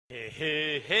Hey,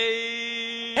 hey,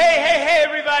 hey. Hey, hey, hey,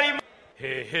 everybody.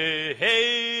 Hey, hey,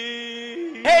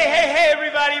 hey. Hey, hey, hey,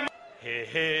 everybody. Hey,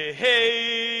 hey,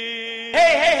 hey. Hey,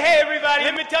 hey, hey, everybody.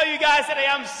 Let me tell you guys that I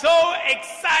am so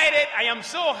excited. I am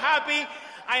so happy.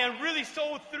 I am really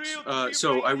so thrilled.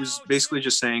 So I was basically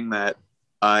just saying that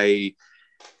I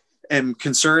am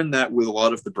concerned that with a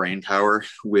lot of the brain power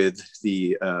with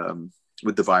the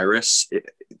virus,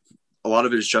 a lot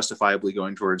of it is justifiably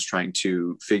going towards trying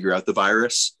to figure out the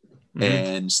virus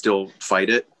and still fight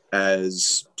it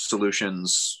as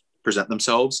solutions present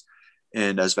themselves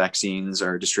and as vaccines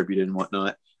are distributed and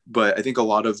whatnot. But I think a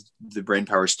lot of the brain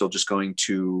power is still just going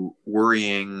to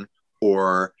worrying,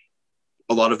 or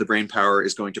a lot of the brain power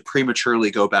is going to prematurely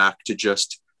go back to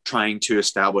just trying to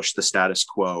establish the status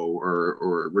quo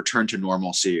or return to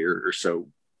normalcy or so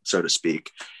to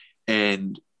speak.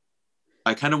 And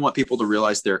I kind of want people to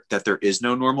realize that there is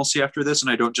no normalcy after this. And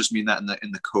I don't just mean that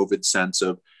in the COVID sense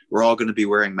of we're all going to be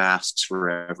wearing masks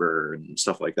forever and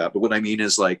stuff like that. But what I mean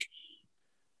is, like,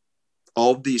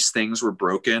 all of these things were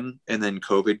broken, and then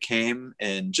COVID came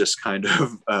and just kind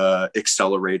of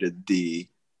accelerated the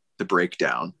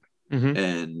breakdown.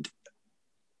 And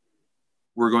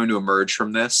we're going to emerge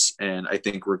from this, and I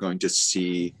think we're going to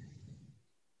see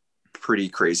pretty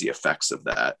crazy effects of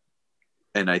that.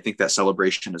 And I think that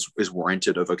celebration is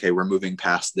warranted of, okay, we're moving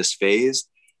past this phase,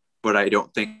 but I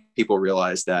don't think people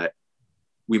realize that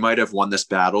we might have won this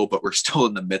battle, but we're still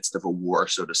in the midst of a war,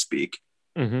 so to speak.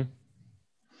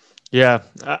 Yeah,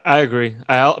 I agree.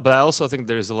 But I also think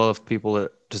there's a lot of people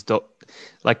that just don't,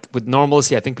 like, with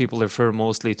normalcy, I think people refer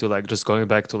mostly to like just going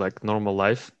back to like normal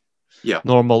life. Yeah.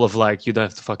 Normal of like, you don't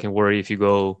have to fucking worry if you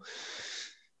go,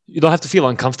 you don't have to feel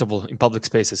uncomfortable in public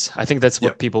spaces. I think that's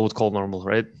what people would call normal,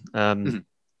 right?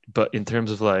 But in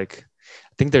terms of like,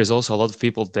 I think there's also a lot of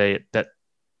people that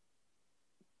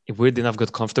weird enough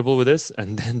got comfortable with this,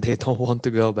 and then they don't want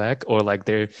to go back, or like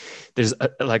there's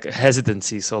like a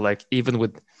hesitancy. So like even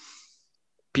with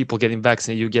people getting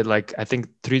vaccinated, you get like, I think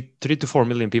 3 to 4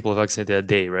 million people vaccinated a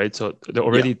day, right? So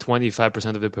already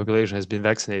 25% of the population has been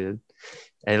vaccinated,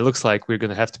 and it looks like we're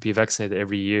going to have to be vaccinated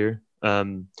every year.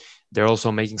 They're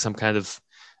also making some kind of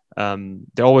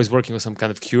they're always working with some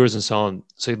kind of cures and so on.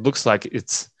 So it looks like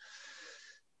it's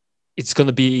going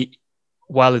to be,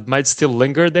 while it might still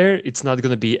linger there, it's not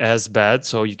going to be as bad.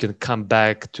 So you can come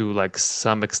back to like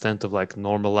some extent of like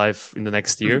normal life in the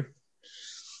next year.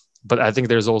 But I think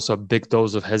there's also a big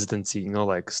dose of hesitancy,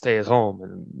 like stay at home.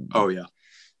 And oh yeah,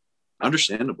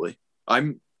 understandably.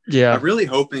 I'm really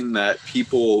hoping that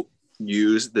people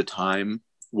use the time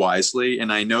wisely.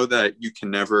 And I know that you can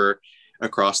never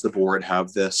across the board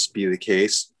have this be the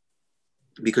case,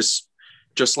 because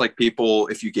just like people,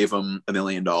 if you gave them $1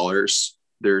 million,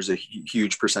 there's a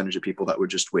huge percentage of people that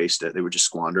would just waste it. They would just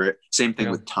squander it. Same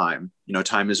thing with time.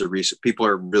 Time is a resource. People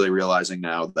are really realizing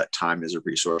now that time is a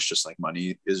resource, just like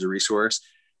money is a resource,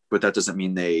 but that doesn't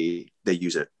mean they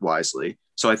use it wisely.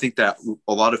 So I think that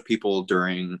a lot of people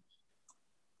during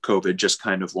COVID just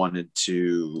kind of wanted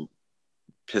to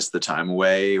piss the time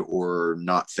away or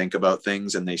not think about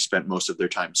things. And they spent most of their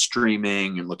time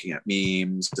streaming and looking at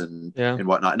memes and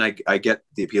whatnot. And I get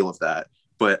the appeal of that.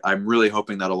 But I'm really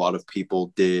hoping that a lot of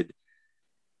people did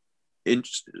a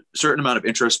certain amount of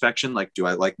introspection. Like, do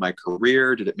I like my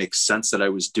career? Did it make sense that I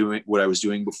was doing what I was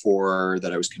doing before,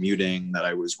 that I was commuting, that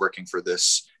I was working for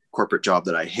this corporate job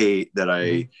that I hate, that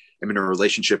I am in a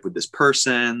relationship with this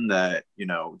person, that,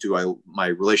 my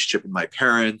relationship with my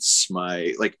parents,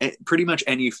 pretty much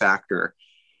any factor.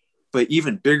 But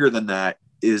even bigger than that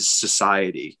is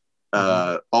society.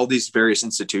 All these various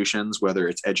institutions, whether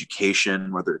it's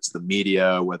education, whether it's the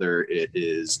media, whether it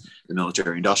is the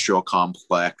military industrial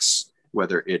complex,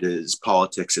 whether it is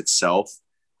politics itself.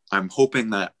 I'm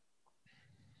hoping that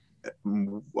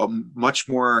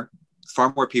far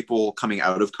more people coming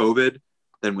out of COVID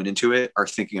than went into it are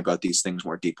thinking about these things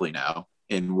more deeply now.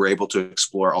 And we're able to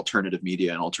explore alternative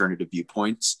media and alternative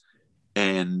viewpoints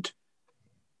and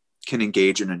can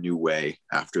engage in a new way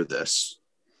after this.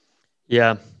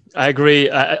 Yeah. I agree.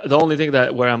 The only thing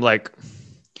where I'm like,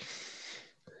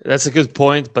 that's a good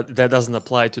point, but that doesn't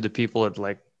apply to the people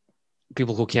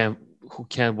people who can't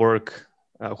work,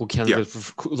 who can't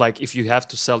like, if you have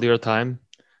to sell your time,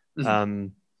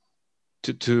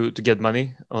 to get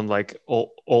money on like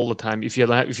all the time. If you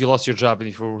lost your job and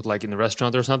if you were like in a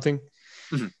restaurant or something,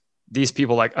 these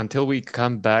people, like, until we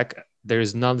come back, there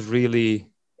is not really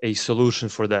a solution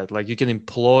for that. Like, you can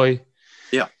employ.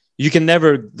 You can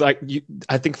never, I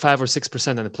think 5 or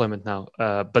 6% unemployment now.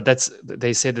 But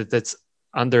they say that's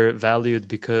undervalued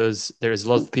because there is a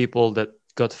lot of people that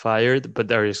got fired, but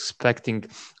they're expecting,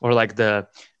 or like the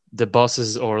the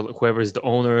bosses or whoever is the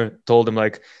owner told them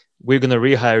like, we're going to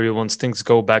rehire you once things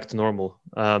go back to normal.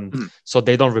 So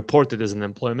they don't report it as an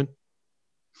employment.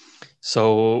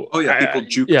 So people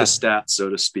juke the stats, so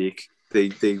to speak. They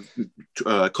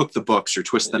cook the books or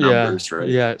twist the numbers, right?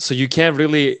 Yeah. So you can't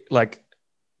really, like,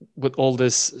 with all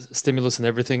this stimulus and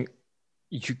everything,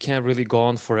 you can't really go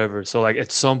on forever. So like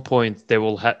at some point they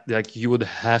will have, like, you would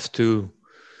have to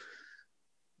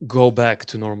go back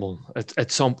to normal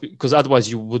at some, because otherwise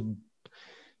you would,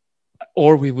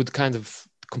 or we would kind of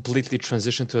completely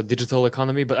transition to a digital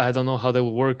economy. But I don't know how that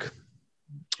will work.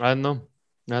 I don't know.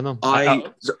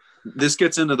 This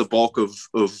gets into the bulk of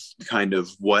kind of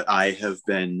what I have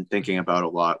been thinking about a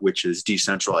lot, which is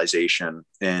decentralization.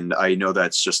 And I know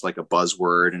that's just like a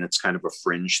buzzword and it's kind of a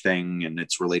fringe thing and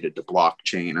it's related to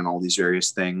blockchain and all these various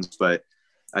things. But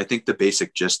I think the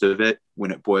basic gist of it,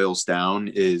 when it boils down,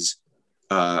 is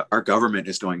our government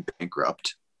is going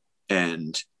bankrupt,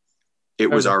 and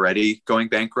it was already going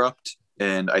bankrupt.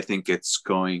 And I think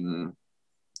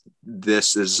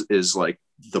this is like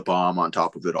the bomb on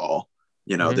top of it all.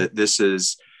 You know, that this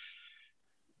is,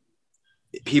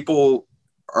 people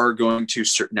are going to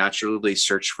naturally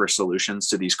search for solutions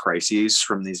to these crises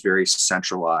from these very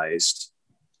centralized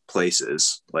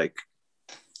places, like,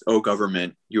 oh,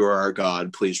 government, you are our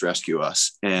God, please rescue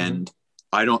us. And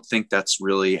I don't think that's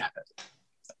really,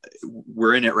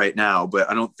 we're in it right now, but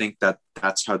I don't think that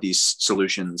that's how these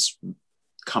solutions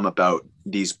come about,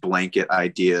 these blanket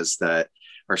ideas that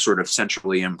are sort of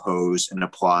centrally imposed and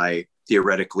apply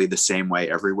theoretically the same way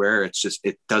everywhere. It's just,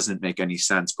 it doesn't make any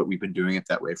sense, but we've been doing it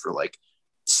that way for like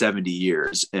 70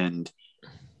 years. And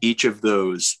each of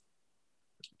those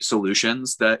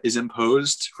solutions that is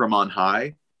imposed from on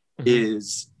high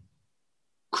is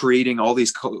creating all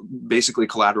these basically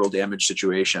collateral damage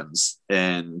situations.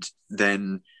 And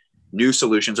then new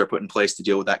solutions are put in place to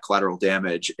deal with that collateral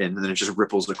damage. And then it just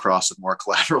ripples across with more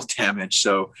collateral damage.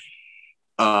 So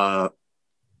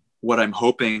what I'm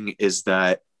hoping is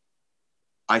that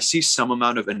I see some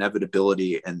amount of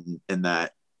inevitability in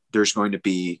that there's going to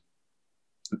be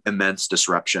immense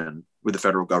disruption with the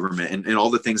federal government and all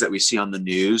the things that we see on the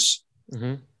news.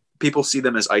 People see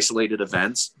them as isolated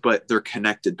events, but they're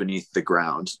connected beneath the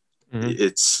ground.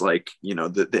 It's like, you know,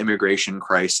 the immigration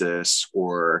crisis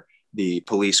or the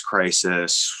police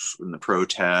crisis and the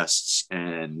protests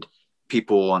and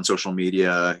people on social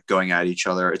media going at each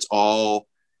other. It's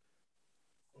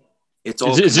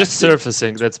just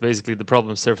surfacing. That's basically the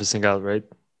problem surfacing out, right?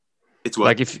 It's what?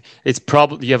 Like if it's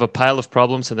you have a pile of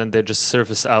problems and then they just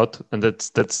surface out, and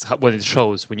that's when it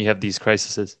shows, when you have these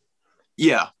crises.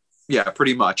 Yeah,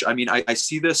 pretty much. I mean, I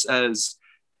see this as,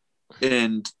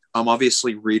 and I'm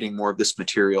obviously reading more of this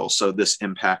material, so this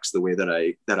impacts the way that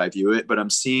I view it. But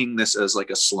I'm seeing this as like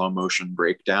a slow motion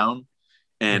breakdown,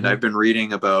 and I've been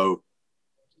reading about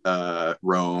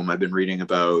Rome. I've been reading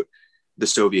about the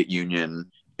Soviet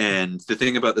Union. And the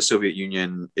thing about the Soviet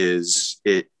Union is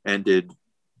it ended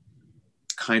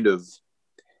kind of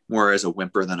more as a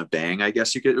whimper than a bang, I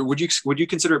guess you could. Would you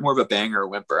consider it more of a bang or a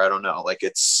whimper? I don't know. Like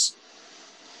it's.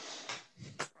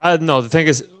 I don't know. The thing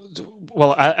is,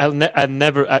 well, I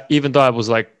never, even though I was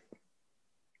like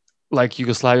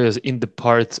Yugoslavia is in the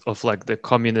part of like the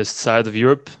communist side of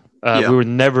Europe, we were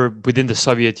never within the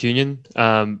Soviet Union.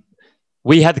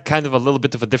 We had kind of a little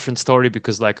bit of a different story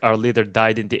because like our leader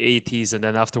died in the 80s and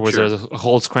then afterwards there was a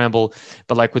whole scramble.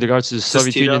 But like with regards to the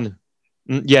Soviet Union,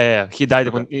 he died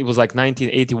when it was like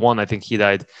 1981, I think he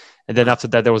died. And then after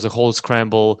that, there was a whole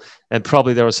scramble and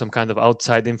probably there was some kind of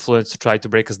outside influence to try to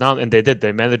break us down. And they did,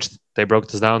 they broke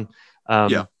us down.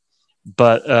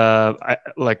 But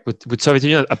like with Soviet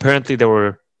Union, apparently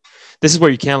this is where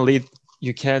you can't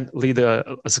lead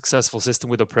a successful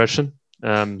system with oppression.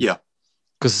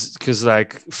 Because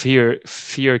like fear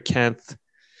can't,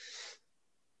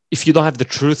 if you don't have the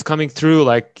truth coming through,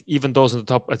 like even those on the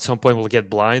top at some point will get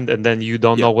blind and then you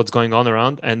don't know what's going on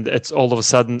around. And it's all of a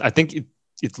sudden, I think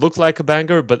it looked like a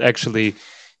banger, but actually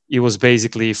it was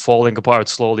basically falling apart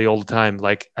slowly all the time.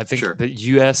 Like I think the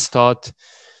US thought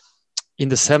in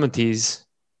the 70s,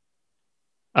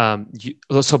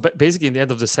 so basically in the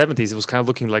end of the 70s, it was kind of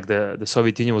looking like the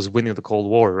Soviet Union was winning the Cold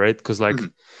War, right? Because like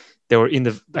they were in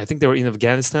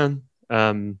Afghanistan.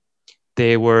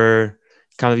 They were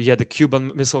kind of, you had the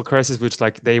Cuban Missile Crisis, which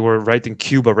like they were right in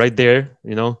Cuba, right there,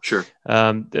 you know.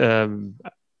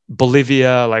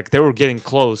 Bolivia, like they were getting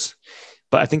close.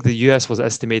 But I think the US was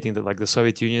estimating that like the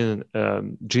Soviet Union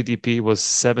GDP was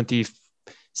 76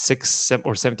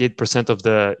 or 78% of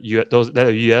the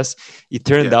US. It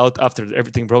turned out after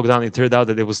everything broke down, it turned out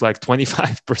that it was like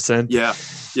 25%.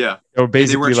 They were basically, and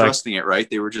they weren't trusting it, right?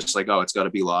 They were just like, oh, it's got to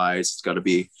be lies. It's got to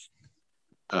be.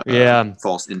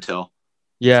 false intel.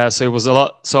 Yeah, so it was a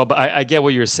lot. So, but I get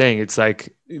what you're saying. It's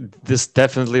like this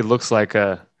definitely looks like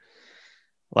a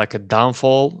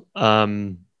downfall.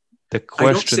 The question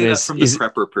I don't say is, that from the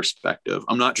prepper perspective.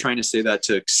 I'm not trying to say that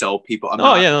to sell people.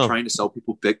 I'm trying to sell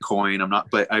people Bitcoin. I'm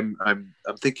not, but I'm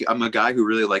thinking I'm a guy who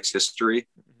really likes history,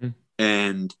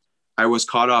 and I was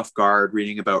caught off guard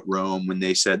reading about Rome when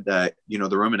they said that, you know,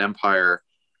 the Roman Empire,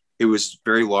 it was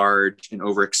very large and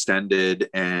overextended,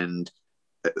 and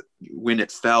when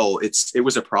it fell, it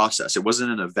was a process. It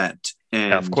wasn't an event.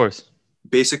 And of course,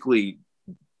 basically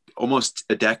almost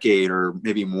a decade or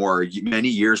maybe more, many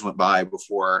years went by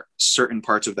before certain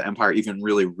parts of the empire even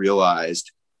really realized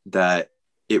that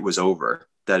it was over,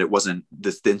 that it wasn't,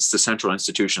 the central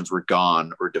institutions were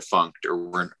gone or defunct or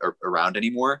weren't around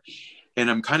anymore. And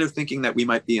I'm kind of thinking that we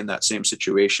might be in that same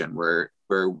situation where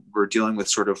we're dealing with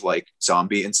sort of like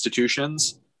zombie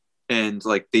institutions, and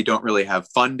like they don't really have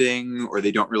funding, or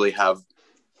they don't really have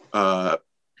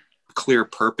clear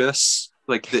purpose.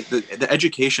 Like the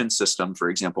education system, for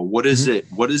example, what is it?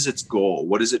 What is its goal?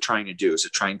 What is it trying to do? Is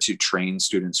it trying to train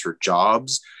students for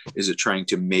jobs? Is it trying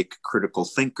to make critical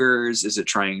thinkers? Is it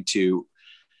trying to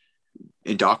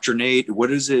indoctrinate? What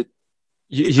is it?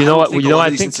 I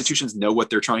think institutions know what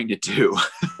they're trying to do.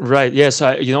 Right. Yeah. So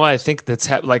I think that's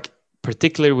like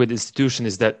particularly with institution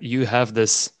is that you have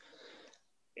this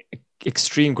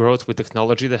extreme growth with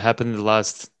technology that happened in the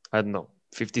last, I don't know,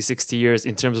 50, 60 years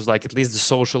in terms of like at least the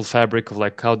social fabric of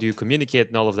like how do you communicate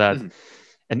and all of that.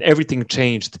 And everything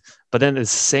changed. But then at the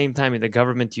same time in the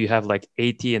government, you have like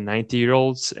 80 and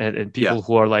 90-year-olds and people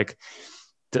who are like,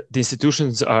 the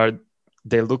institutions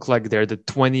they look like they're the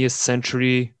 20th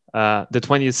century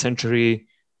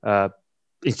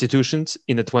institutions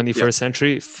in the 21st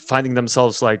century, finding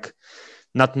themselves like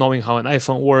not knowing how an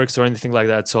iPhone works or anything like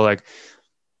that. So like,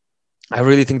 I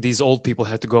really think these old people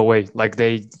have to go away. Like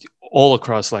they all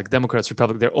across like Democrats,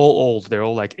 Republicans, they're all old. They're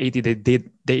all like 80.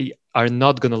 They are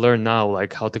not going to learn now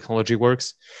like how technology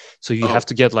works. So you have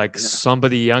to get like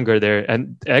somebody younger there.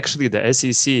 And actually the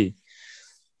SEC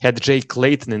had Jay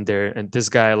Clayton in there, and this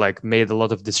guy like made a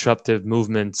lot of disruptive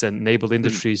movements and enabled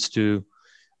industries to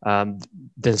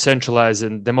decentralize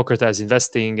and democratize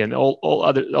investing and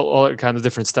all kind of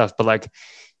different stuff. But like,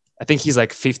 I think he's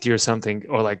like 50 or something,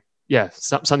 or like,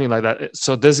 something like that.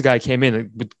 So this guy came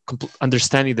in with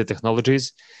understanding the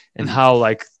technologies and how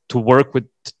like to work with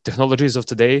technologies of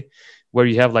today, where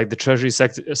you have like the Treasury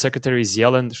Secretary is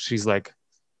Yellen. She's like,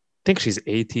 I think she's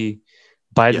 80.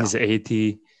 Biden is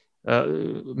 80.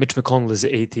 Mitch McConnell is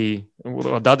 80.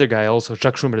 The other guy also,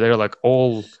 Chuck Schumer, they're like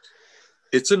all...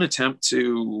 It's an attempt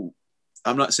to...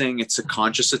 I'm not saying it's a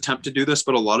conscious attempt to do this,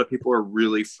 but a lot of people are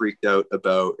really freaked out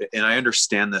about, and I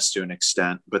understand this to an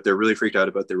extent, but they're really freaked out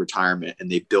about their retirement,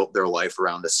 and they built their life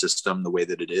around the system the way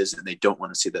that it is, and they don't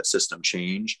want to see that system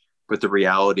change. But the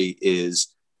reality is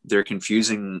they're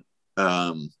confusing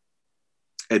advice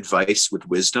with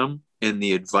wisdom, and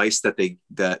the advice that a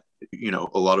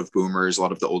lot of boomers, a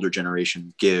lot of the older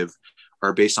generation give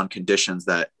are based on conditions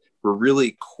that were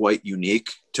really quite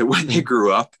unique to when they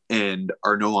grew up and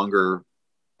are no longer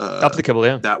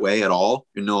applicable that way at all.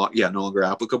 No longer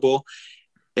applicable.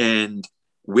 And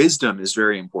wisdom is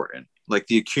very important. Like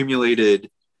the accumulated,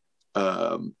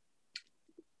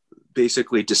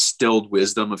 basically distilled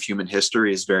wisdom of human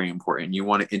history is very important. You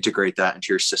want to integrate that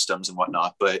into your systems and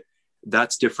whatnot, but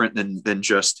that's different than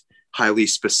just highly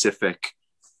specific.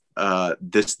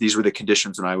 These were the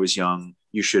conditions when I was young.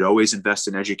 You should always invest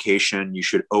in education. You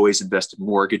should always invest in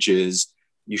mortgages.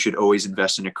 You should always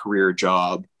invest in a career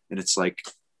job. And it's like,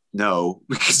 no,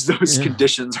 because those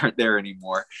conditions aren't there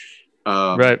anymore.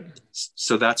 Right.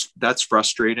 So that's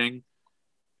frustrating.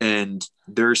 And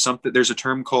there's a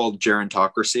term called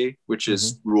gerontocracy, which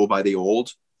is rule by the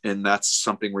old. And that's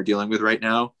something we're dealing with right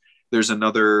now. There's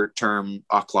another term,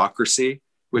 ochlocracy,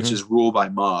 which is rule by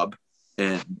mob.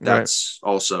 And that's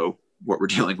also what we're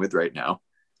dealing with right now.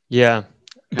 Yeah.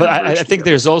 But I think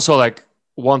there's also like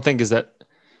one thing is that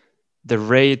the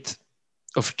rate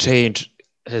of change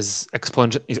has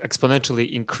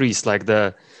exponentially increased. Like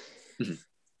the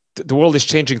world is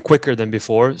changing quicker than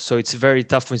before. So it's very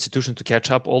tough for institutions to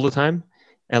catch up all the time.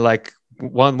 And like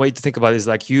one way to think about it is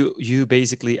like you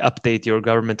basically update your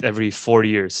government every 4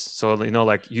 years. So,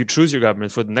 like you choose your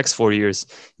government for the next 4 years,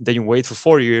 then you wait for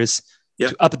 4 years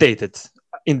to update it.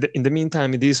 In the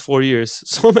meantime, in these 4 years,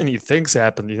 so many things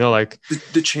happen, like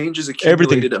the change is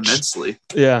accumulated immensely.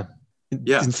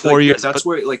 In 4 years. That's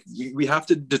where like we have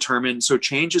to determine. So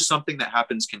change is something that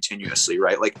happens continuously,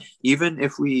 right? Like even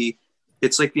if we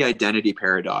it's like the identity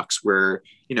paradox where,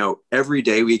 you know, every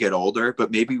day we get older,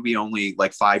 but maybe we only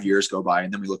like 5 years go by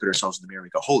and then we look at ourselves in the mirror and we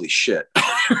go, holy shit.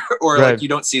 Or Right. like you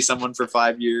don't see someone for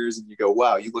 5 years and you go,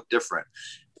 wow, you look different.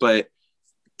 But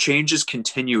change is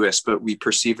continuous, but we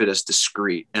perceive it as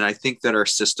discrete. And I think that our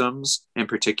systems in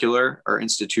particular, our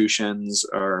institutions,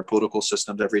 our political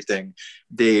systems, everything,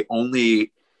 they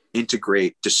only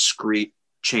integrate discrete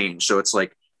change. So it's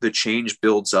like the change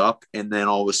builds up and then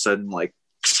all of a sudden like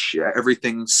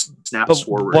everything snaps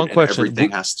forward one and question,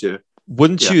 everything has to.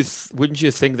 Wouldn't you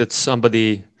think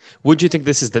that would you think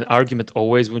this is the argument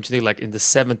always? Wouldn't you think like in the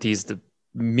 70s,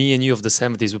 me and you of the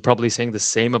 70s were probably saying the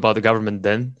same about the government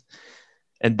then?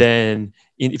 And then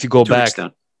if you go back,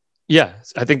 yeah,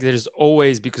 I think there's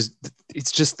always, because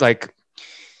it's just like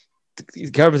the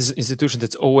government institution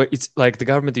that's always, it's like the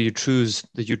government that you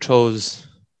chose,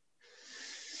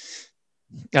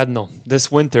 I don't know,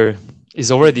 this winter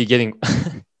is already getting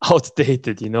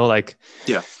outdated, you know, like,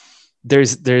 yeah,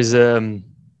 there's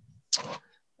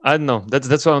I don't know,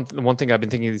 that's one thing I've been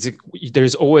thinking is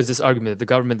there's always this argument that the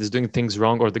government is doing things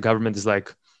wrong or the government is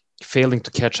like failing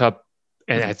to catch up.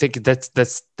 And I think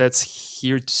that's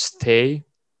here to stay.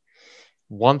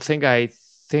 One thing I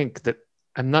think that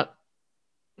I don't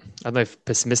know if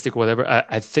pessimistic or whatever,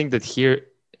 I think that here,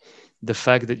 the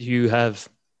fact that you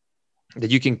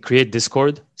can create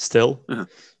Discord still, you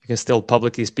can still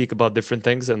publicly speak about different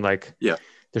things, and like, yeah,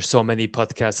 there's so many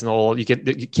podcasts and all, you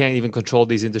can't even control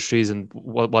these industries and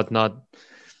whatnot.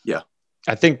 Yeah,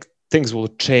 I think things will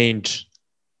change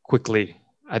quickly.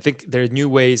 I think there are new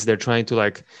ways they're trying to,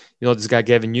 like, you know, this guy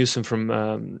Gavin Newsom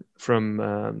from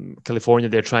California,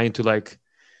 they're trying to like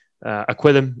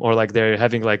acquit him, or like they're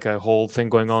having like a whole thing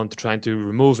going on to trying to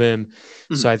remove him.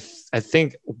 So I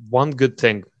think one good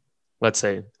thing, let's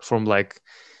say, from like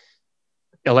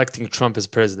electing Trump as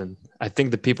president, I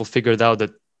think the people figured out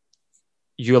that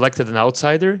you elected an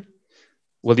outsider,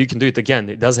 well, you can do it again.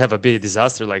 It does have a big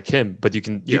disaster like him, but you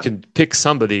can pick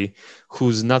somebody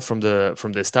who's not from the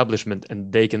establishment,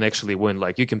 and they can actually win.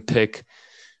 Like, you can pick,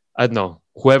 I don't know,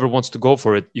 whoever wants to go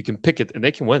for it, you can pick it and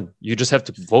they can win. You just have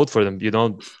to vote for them. You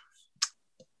don't.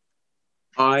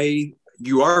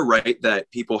 You are right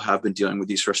that people have been dealing with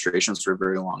these frustrations for a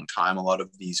very long time. A lot of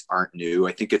these aren't new.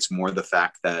 I think it's more the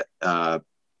fact that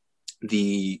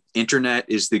the internet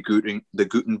is the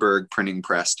Gutenberg printing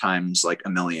press times like a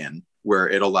million, where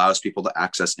it allows people to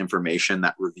access information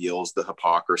that reveals the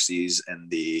hypocrisies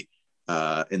and the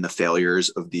failures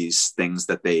of these things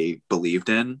that they believed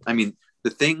in. I mean, the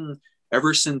thing,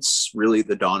 ever since really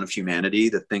the dawn of humanity,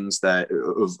 the things that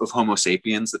of Homo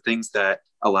sapiens, the things that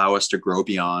allow us to grow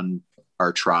beyond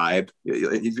our tribe.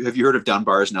 Have you heard of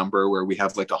Dunbar's number, where we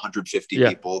have like 150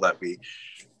 people that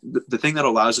the thing that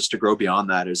allows us to grow beyond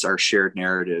that is our shared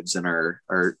narratives and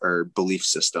our belief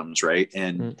systems, right?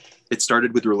 And it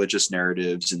started with religious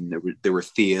narratives, and there were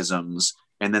theisms,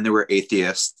 and then there were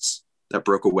atheists that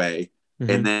broke away.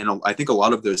 And then I think a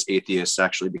lot of those atheists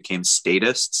actually became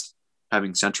statists,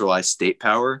 having centralized state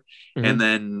power. And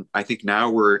then I think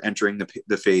now we're entering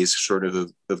the phase sort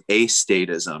of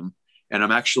astatism. And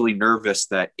I'm actually nervous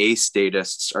that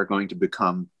astatists are going to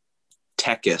become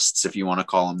techists, if you want to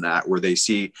call them that, where they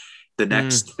see the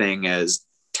next thing as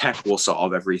tech will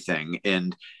solve everything.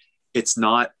 And it's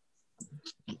not,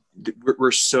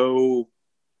 we're so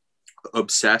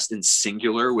obsessed and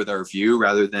singular with our view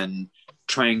rather than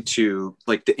trying to,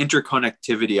 like, the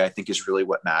interconnectivity, I think, is really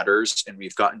what matters. And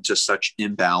we've gotten to such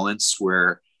imbalance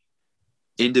where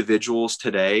individuals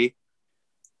today,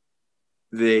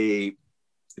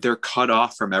 they're cut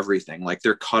off from everything. Like,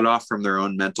 they're cut off from their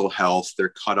own mental health.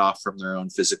 They're cut off from their own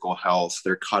physical health.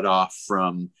 They're cut off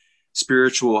from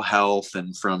spiritual health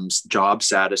and from job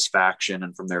satisfaction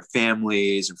and from their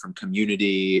families and from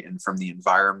community and from the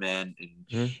environment.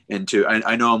 And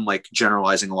I know I'm like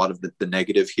generalizing a lot of the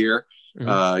negative here.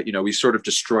 You know, we sort of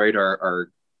destroyed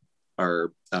our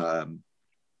I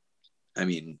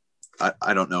mean,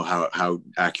 I don't know how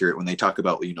accurate when they talk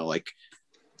about, you know, like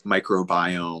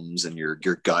microbiomes and your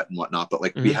gut and whatnot, but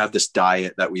like we have this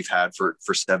diet that we've had for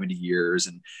 70 years,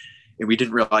 and we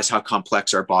didn't realize how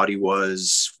complex our body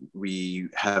was. We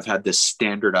have had this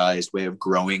standardized way of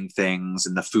growing things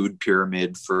in the food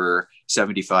pyramid for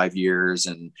 75 years,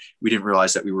 and we didn't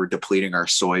realize that we were depleting our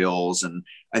soils. And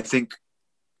I think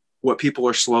what people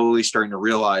are slowly starting to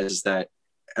realize is that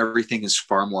everything is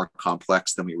far more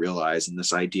complex than we realize. And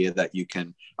this idea that you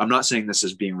can, I'm not saying this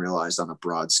is being realized on a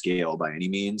broad scale by any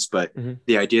means, but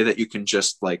the idea that you can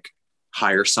just like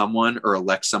hire someone or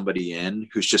elect somebody in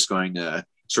who's just going to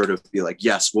sort of be like,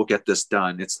 yes, we'll get this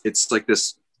done. It's like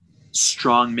this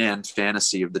strongman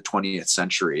fantasy of the 20th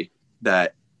century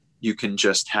that you can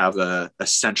just have a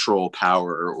central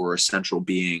power or a central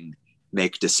being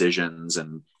make decisions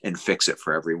and fix it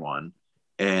for everyone.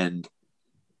 And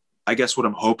I guess what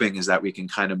I'm hoping is that we can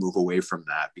kind of move away from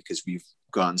that, because we've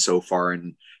gone so far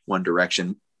in one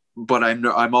direction. But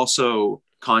I'm also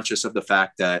conscious of the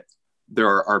fact that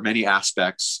there are many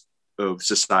aspects of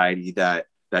society that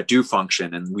do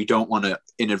function, and we don't want to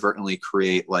inadvertently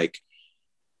create like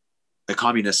a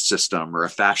communist system or a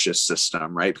fascist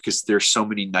system, right? Because there's so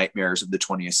many nightmares of the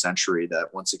 20th century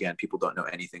that, once again, people don't know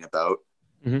anything about.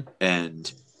 Mm-hmm.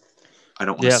 And I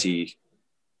don't want to see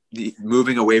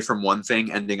moving away from one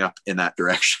thing ending up in that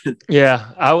direction.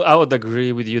 Yeah, I would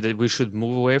agree with you that we should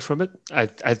move away from it.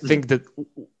 I think that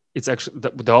it's actually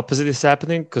the opposite is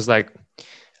happening, because like I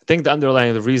think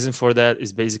the reason for that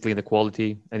is basically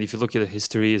inequality. And if you look at the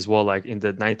history as well, like in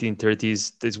the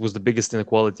 1930s, this was the biggest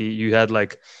inequality. You had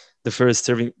like the first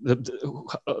serving,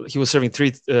 he was serving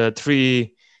three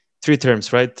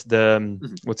terms, right?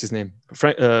 What's his name?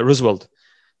 Roosevelt.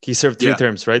 He served three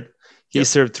terms, right? He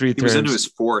served 3 terms. He was into his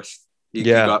fourth. He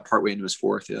got partway into his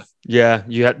fourth. Yeah.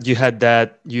 You had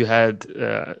that. You had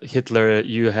Hitler.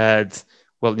 You had,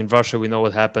 well, in Russia we know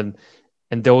what happened,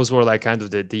 and those were like kind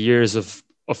of the years of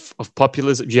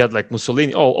populism. You had like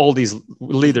Mussolini. All these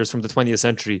leaders from the 20th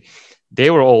century, they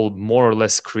were all more or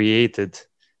less created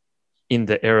in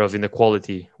the era of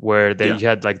inequality, where then you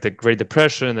had like the Great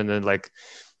Depression, and then like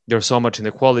there was so much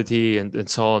inequality and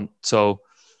so on. So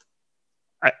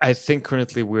I think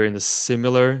currently we're in a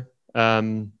similar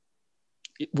we're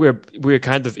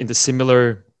kind of in the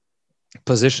similar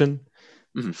position.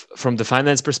 From the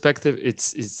finance perspective.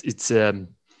 It's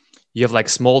you have like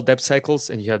small debt cycles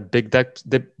and you have big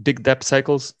debt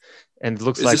cycles, and it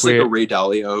looks Is like this like a Ray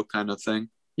Dalio kind of thing?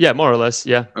 Yeah, more or less.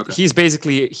 Yeah. Okay. He's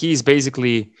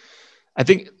basically I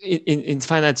think in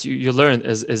finance you learn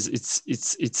as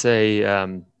it's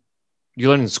a you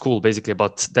learn in school basically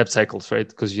about debt cycles, right?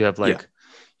 Because you have like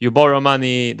you borrow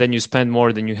money, then you spend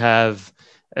more than you have.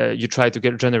 You try to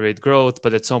generate growth,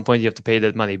 but at some point you have to pay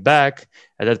that money back.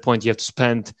 At that point, you have to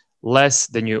spend less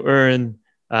than you earn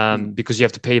because you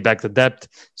have to pay back the debt.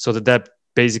 So the debt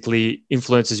basically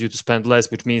influences you to spend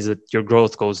less, which means that your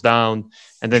growth goes down,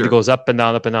 and then it goes up and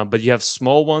down, up and down. But you have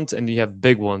small ones and you have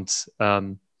big ones.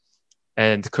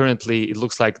 And currently, it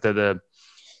looks like the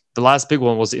last big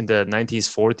one was in the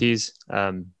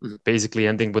 1940s, basically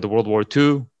ending with the World War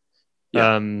II.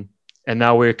 And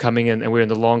now we're coming in and we're in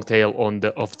the long tail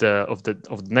of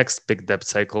the next big debt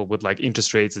cycle, with like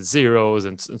interest rates at zeros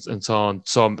and so on.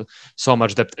 So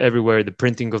much debt everywhere, the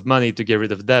printing of money to get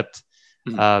rid of debt.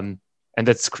 And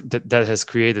that has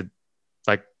created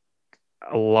like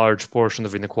a large portion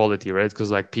of inequality, right? Because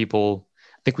like people,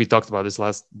 I think we talked about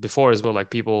this before as well,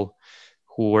 like people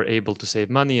who were able to save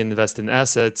money and invest in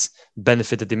assets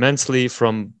benefited immensely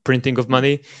from printing of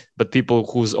money, but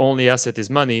people whose only asset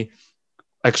is money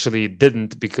actually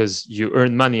didn't, because you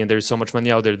earn money and there's so much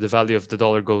money out there, the value of the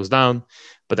dollar goes down,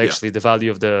 but actually the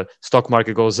value of the stock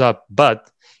market goes up.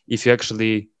 But if you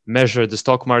actually measure the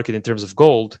stock market in terms of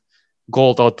gold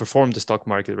outperformed the stock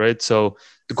market, right? So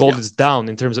the gold is down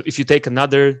in terms of, if you take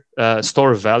another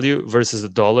store of value versus the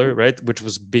dollar, right, which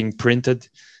was being printed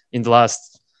in the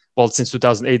last, since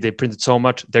 2008, they printed so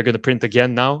much, they're going to print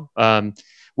again now,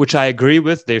 which I agree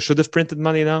with. They should have printed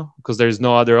money now because there's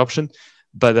no other option.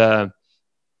 But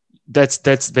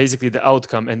that's basically the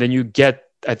outcome. And then you get,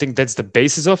 I think that's the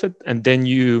basis of it. And then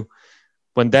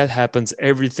when that happens,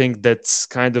 everything that's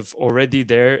kind of already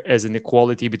there as an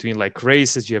equality between like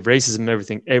races, you have racism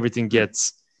and everything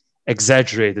gets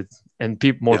exaggerated, and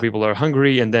more people are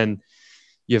hungry, and then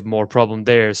you have more problem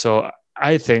there. So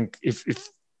I think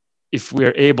if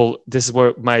we're able, this is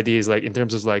where my idea is, like in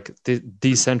terms of like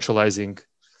decentralizing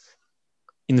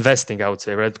investing, I would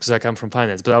say, right? Because I come from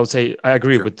finance, but I would say I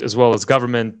agree with, as well as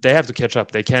government, they have to catch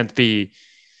up. They can't be,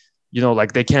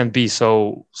 like they can't be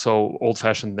so old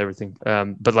fashioned and everything.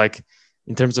 But like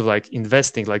in terms of like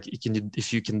investing, like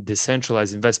if you can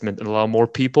decentralize investment and allow more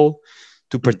people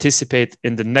to participate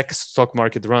in the next stock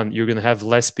market run, you're going to have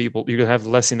less people, you're going to have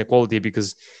less inequality,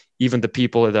 because even the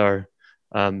people that are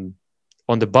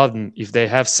on the bottom, if they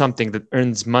have something that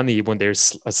earns money when they're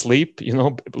asleep,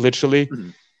 literally,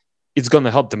 it's going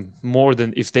to help them more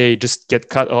than if they just get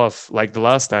cut off like the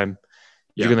last time.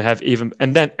 You're going to have even,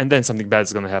 and then something bad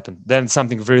is going to happen. Then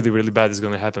something really, really bad is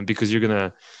going to happen, because you're going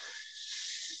to.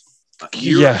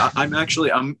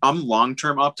 I'm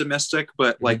long-term optimistic,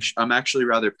 but like I'm actually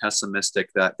rather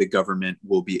pessimistic that the government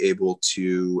will be able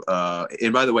to.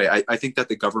 And by the way, I think that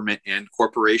the government and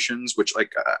corporations, which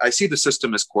like I see the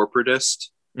system as corporatist,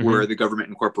 where the government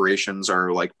and corporations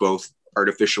are like both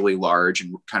artificially large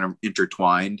and kind of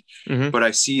intertwined. But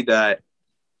I see that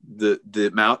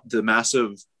the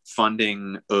massive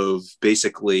funding of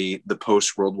basically the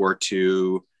post World War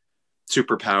II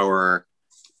superpower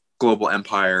global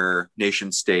empire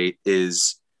nation state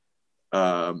is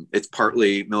it's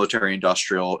partly military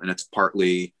industrial and it's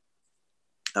partly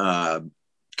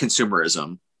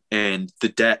consumerism, and the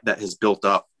debt that has built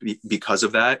up because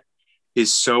of that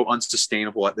is so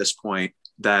unsustainable at this point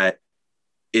that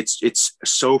it's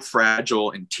so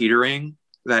fragile and teetering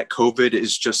that COVID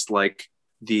is just like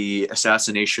the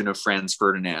assassination of Franz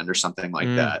Ferdinand or something like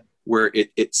that, where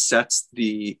it sets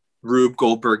the Rube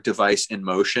Goldberg device in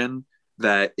motion.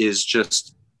 That is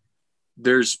just,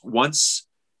 there's once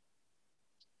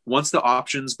the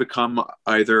options become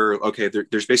either, okay,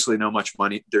 there's basically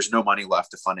there's no money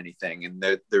left to fund anything. And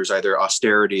there's either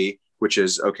austerity, which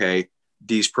is, okay,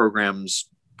 these programs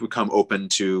become open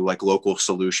to like local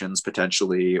solutions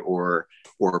potentially, or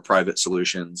private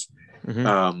solutions.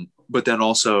 But then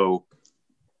also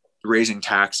raising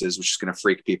taxes, which is going to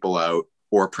freak people out,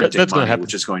 or printing money,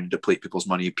 which is going to deplete people's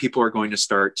money. People are going to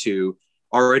start to,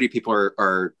 already people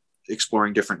are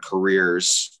exploring different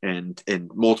careers and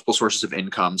multiple sources of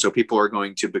income. So people are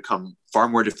going to become far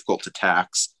more difficult to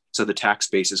tax. So the tax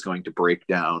base is going to break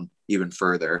down even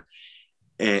further.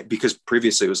 And because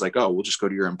previously it was like, oh, we'll just go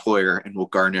to your employer and we'll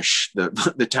garnish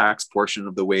the tax portion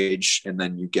of the wage, and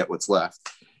then you get what's left.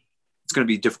 It's going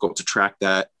to be difficult to track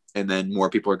that. And then more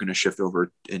people are going to shift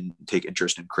over and take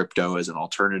interest in crypto as an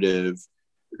alternative.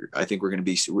 I think we're going to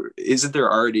be, isn't there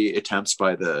already attempts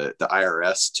by the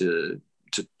IRS to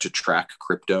track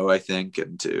crypto, I think,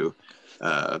 and to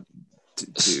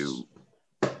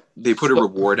they put a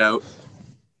reward out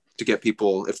to get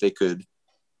people, if they could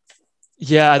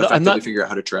effectively figure out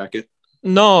how to track it.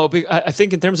 No, I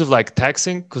think in terms of like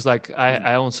taxing, because like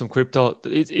I own some crypto,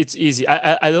 it's easy.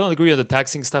 I don't agree on the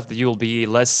taxing stuff, that you will be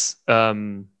less,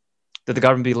 that the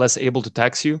government be less able to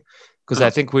tax you, because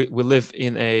I think we live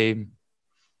in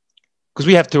because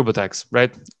we have TurboTax,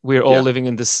 right? We're all living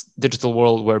in this digital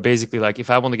world where basically, like, if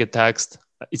I want to get taxed,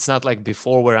 it's not like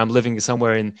before where I'm living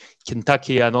somewhere in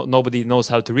Kentucky. Nobody knows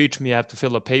how to reach me. I have to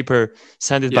fill a paper,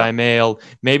 send it by mail.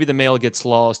 Maybe the mail gets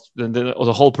lost. Then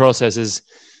the whole process is,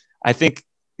 I think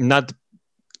that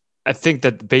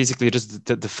basically just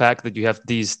the fact that you have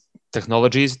these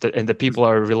technologies and the people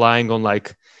are relying on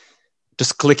like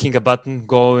just clicking a button,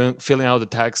 going, filling out the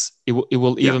tax, it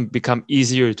will even become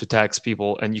easier to tax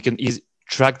people, and you can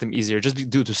track them easier just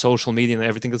due to social media and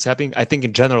everything that's happening. I think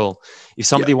in general, if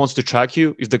somebody wants to track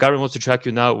you, if the government wants to track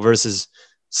you now versus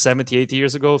 70, 80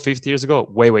 years ago, 50 years ago,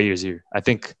 way easier. I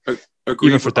think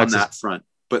agree for on that front,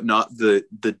 but not the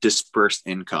dispersed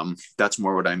income. That's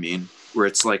more what I mean, where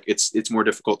it's like it's more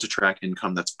difficult to track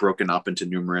income that's broken up into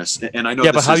numerous. And I know,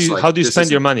 but how do you spend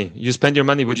your money? You spend your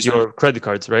money with your credit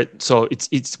cards, right? So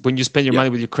it's when you spend your money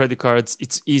with your credit cards,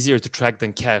 it's easier to track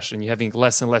than cash, and you're having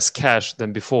less and less cash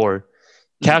than before.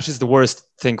 Cash is the worst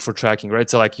thing for tracking, right?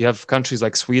 So like you have countries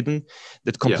like Sweden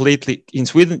that completely, in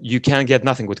Sweden, you can't get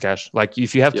nothing with cash. Like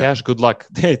if you have cash, good luck.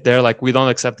 They're like, we don't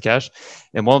accept cash.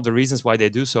 And one of the reasons why they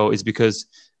do so is because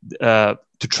to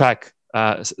track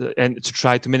and to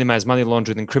try to minimize money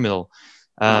laundering and criminal.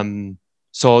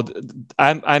 So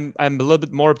I'm a little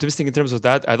bit more optimistic in terms of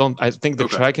that. I think the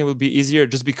tracking will be easier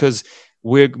just because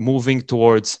we're moving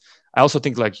towards, I also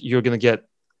think like you're going to get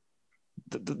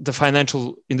the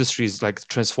financial industry is like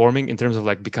transforming in terms of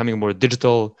like becoming more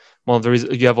digital. One of the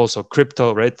reasons you have also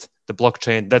crypto, right? The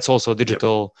blockchain, that's also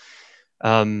digital,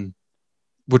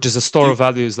 which is a store of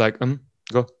values. Like,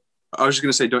 go. I was just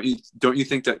going to say, don't you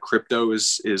think that crypto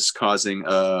is causing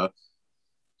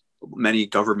many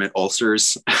government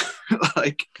ulcers?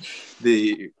 Like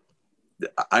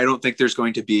I don't think there's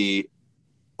going to be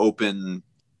open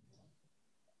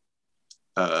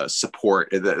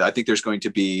support. I think there's going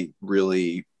to be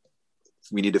we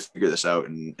need to figure this out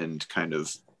and kind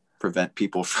of prevent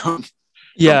people from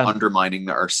undermining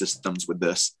our systems with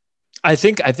this. I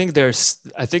think they're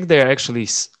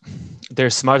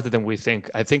smarter than we think.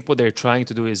 I think what they're trying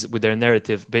to do is, with their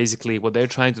narrative, basically what they're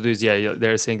trying to do is,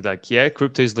 they're saying like,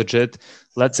 crypto is legit.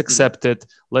 Let's accept it.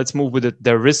 Let's move with it.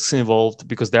 There are risks involved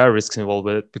because there are risks involved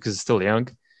with it because it's still young.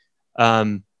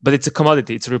 But it's a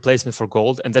commodity. It's a replacement for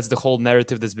gold. And that's the whole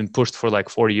narrative that's been pushed for like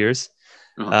 4 years.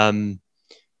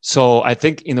 So I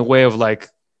think in a way of like,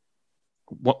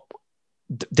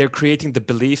 they're creating the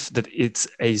belief that it's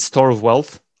a store of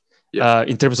wealth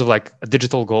in terms of like a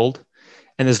digital gold.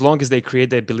 And as long as they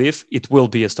create that belief, it will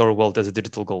be a store of wealth as a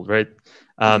digital gold, right?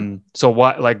 So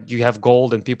why, like, you have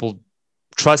gold and people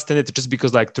trust in it just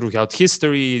because like throughout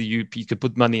history, you could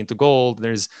put money into gold.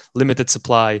 There's limited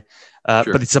supply,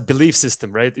 but it's a belief system,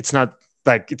 right? It's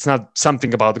not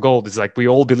something about gold. It's like we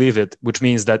all believe it, which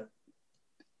means that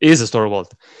is a store of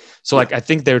wealth. So like, I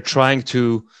think they're trying to,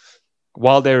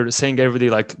 while they're saying everybody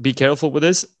like be careful with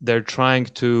this, they're trying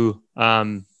to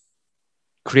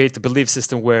create a belief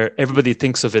system where everybody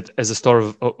thinks of it as a store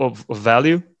of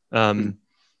value.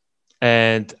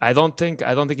 And I don't think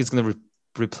it's going to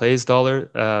replace dollar.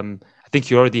 I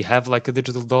think you already have like a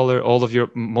digital dollar.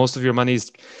 Most of your money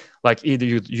is like either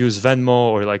you use Venmo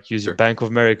or like use your Bank of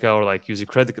America or like use your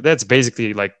credit card. That's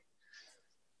basically like,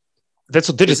 that's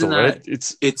what digital, right?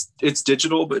 It's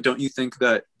digital, but don't you think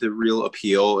that the real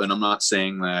appeal, and I'm not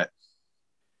saying that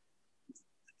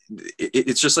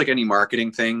it's just like any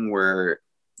marketing thing where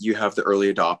you have the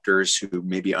early adopters who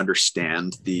maybe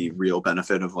understand the real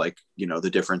benefit of like, you know, the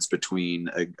difference between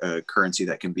a currency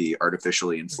that can be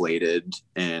artificially inflated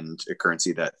and a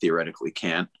currency that theoretically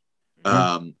can't.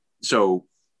 So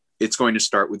it's going to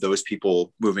start with those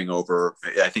people moving over.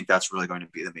 I think that's really going to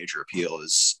be the major appeal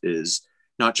is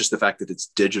not just the fact that it's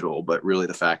digital, but really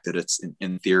the fact that it's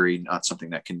in theory, not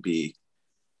something that can be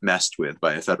messed with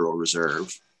by a Federal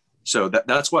Reserve. So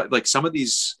that's what, like some of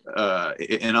these,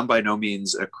 and I'm by no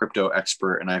means a crypto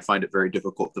expert, and I find it very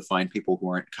difficult to find people who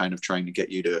aren't kind of trying to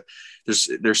get you to,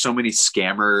 there's so many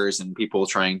scammers and people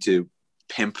trying to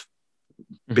pimp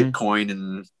Bitcoin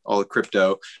and all the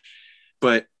crypto,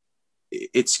 but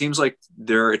it seems like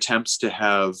there are attempts to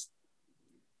have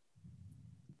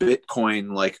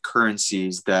Bitcoin like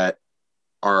currencies that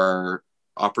are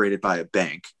operated by a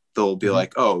bank. They'll be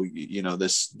like, oh, you know,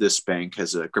 this bank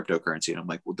has a cryptocurrency. And I'm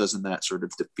like, well, doesn't that sort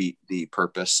of defeat the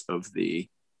purpose of the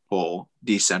whole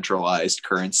decentralized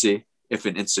currency if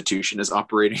an institution is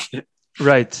operating it?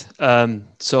 Right.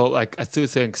 So like two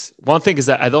things. One thing is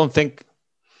that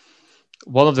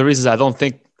one of the reasons I don't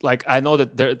think, like, I know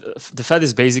that the Fed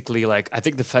is basically like, I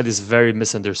think the Fed is very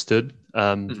misunderstood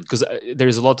because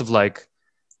there's a lot of like,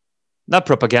 not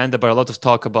propaganda, but a lot of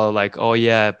talk about like, oh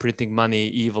yeah, printing money,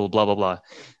 evil, blah, blah, blah.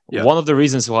 Yeah. One of the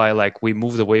reasons why like we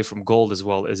moved away from gold as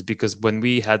well is because when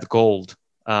we had gold,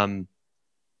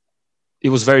 it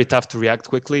was very tough to react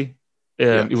quickly.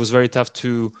 It was very tough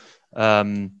to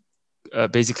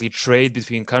basically trade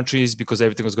between countries because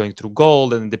everything was going through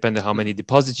gold, and depending on how many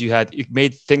deposits you had, it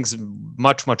made things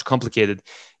much, much complicated.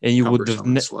 And you would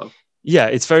have slow. Yeah,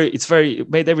 it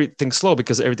made everything slow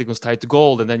because everything was tied to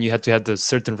gold, and then you had to have the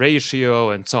certain ratio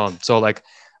and so on. So like,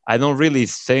 I don't really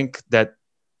think that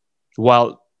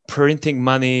while printing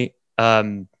money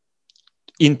in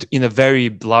a very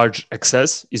large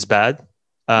excess is bad,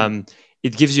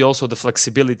 it gives you also the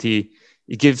flexibility.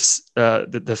 It gives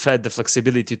the Fed the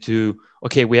flexibility to,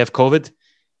 okay, we have COVID,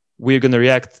 we're going to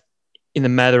react in a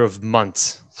matter of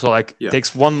months. So like, it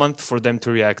takes 1 month for them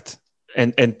to react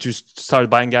and to start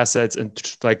buying assets and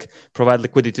to like provide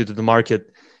liquidity to the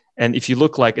market. And if you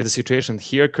look like at the situation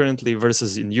here currently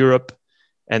versus in Europe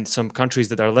and some countries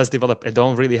that are less developed and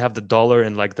don't really have the dollar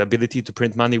and like the ability to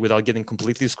print money without getting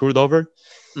completely screwed over,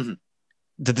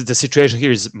 the situation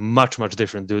here is much, much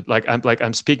different, dude.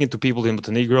 I'm speaking to people in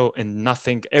Montenegro and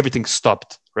everything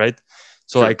stopped, right?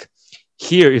 So like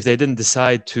here, if they didn't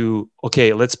decide to,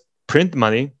 okay, let's print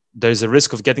money, there's a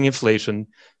risk of getting inflation.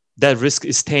 That risk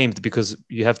is tamed because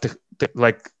you have to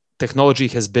technology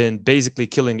has been basically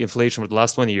killing inflation for the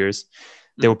last 20 years.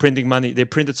 They were printing money. They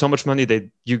printed so much money that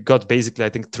you got basically, I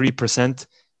think, 3%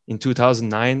 in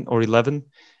 2009 or 11.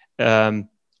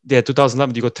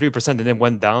 2011, you got 3% and then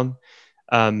went down.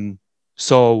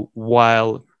 So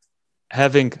while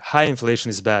having high inflation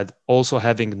is bad, also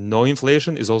having no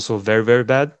inflation is also very, very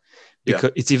bad.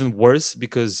 Because it's even worse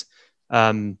because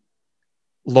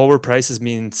lower prices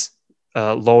means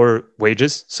lower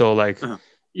wages. So like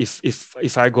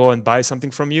if I go and buy something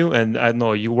from you and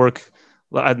you work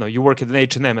at an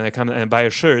H&M and I come and buy a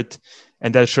shirt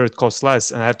and that shirt costs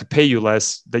less and I have to pay you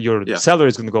less, that your salary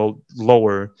is going to go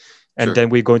lower and then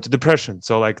we go into depression.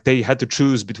 So like they had to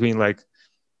choose between like,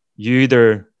 you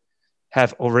either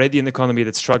have already an economy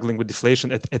that's struggling with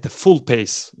deflation at the full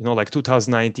pace, like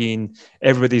 2019,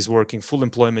 everybody's working full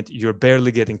employment, you're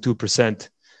barely getting 2%.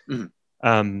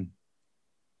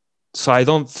 So I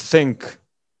don't think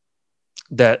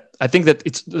that, I think that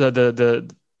it's the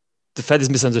Fed is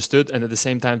misunderstood, and at the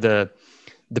same time the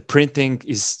printing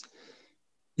is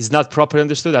not properly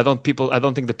understood. I don't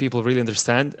think that people really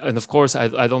understand. And of course,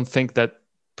 I don't think that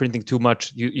printing too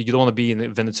much, you don't want to be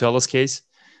in Venezuela's case.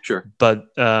 Sure. But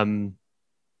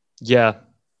yeah.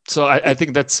 So I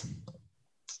think that's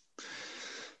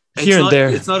here and there.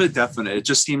 It's not a definite. It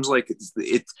just seems like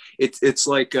it's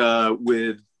like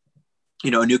with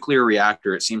a nuclear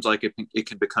reactor, it seems like it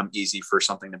can become easy for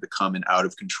something to become an out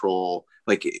of control,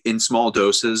 like in small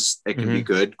doses, it can be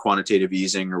good, quantitative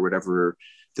easing or whatever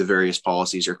the various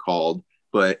policies are called,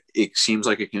 but it seems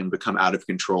like it can become out of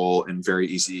control and very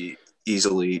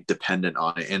easily dependent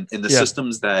on it. And the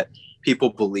systems that people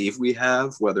believe we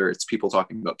have, whether it's people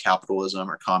talking about capitalism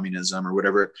or communism or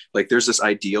whatever, like there's this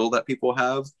ideal that people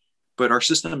have, but our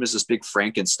system is this big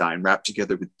Frankenstein wrapped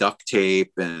together with duct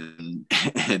tape and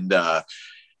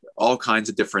all kinds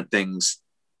of different things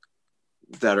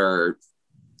that are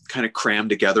kind of crammed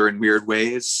together in weird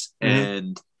ways.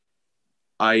 And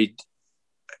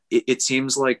it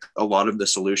seems like a lot of the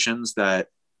solutions that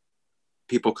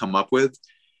people come up with,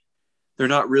 they're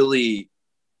not really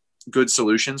good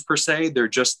solutions per se. They're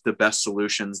just the best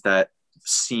solutions that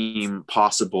seem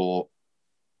possible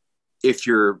if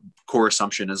your core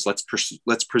assumption is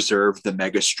let's preserve the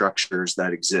mega structures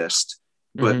that exist,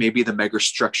 but maybe the mega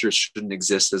structures shouldn't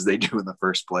exist as they do in the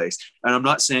first place. And I'm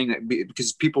not saying that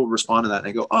because people respond to that and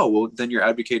they go, oh, well, then you're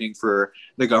advocating for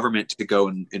the government to go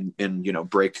and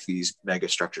break these mega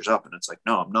structures up. And it's like,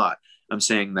 no, I'm not. I'm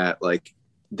saying that like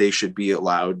they should be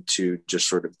allowed to just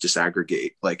sort of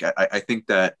disaggregate. Like I think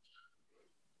that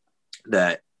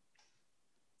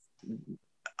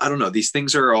I don't know, these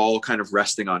things are all kind of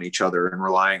resting on each other and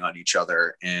relying on each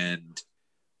other. And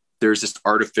there's this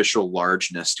artificial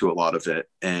largeness to a lot of it.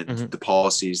 And the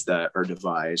policies that are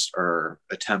devised are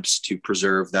attempts to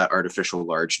preserve that artificial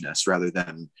largeness rather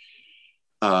than,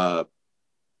 come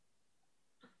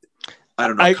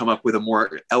up with a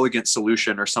more elegant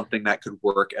solution or something that could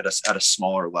work at a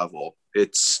smaller level.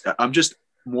 I'm just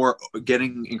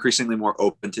getting increasingly more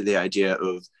open to the idea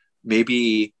of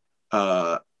maybe,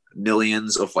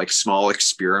 millions of like small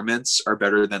experiments are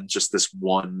better than just this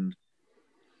one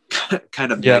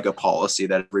kind of mega policy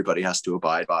that everybody has to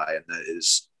abide by and that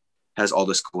has all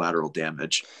this collateral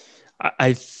damage.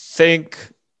 I think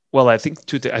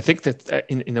that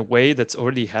in a way that's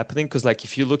already happening, because like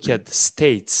if you look at the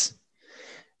states,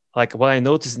 like what I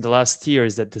noticed in the last year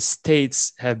is that the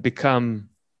states have become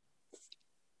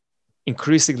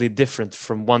increasingly different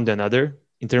from one to another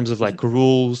in terms of like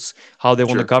rules, how they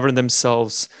want to govern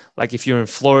themselves. Like if you're in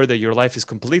Florida, your life is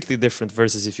completely different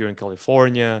versus if you're in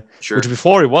California, which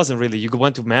before it wasn't really. You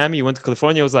went to Miami, you went to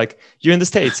California, it was like, you're in the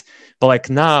States. But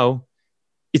like now,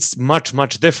 it's much,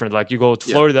 much different. Like you go to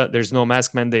Florida, there's no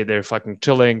mask mandate, they're fucking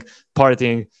chilling,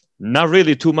 partying. Not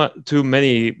really too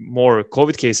many more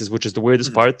COVID cases, which is the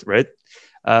weirdest part, right?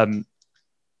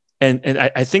 And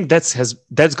I think that's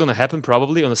going to happen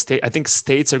probably on a state. I think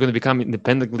states are going to become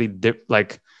independently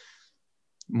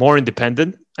more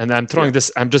independent. And I'm throwing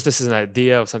this. This is an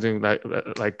idea of something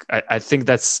like I think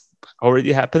that's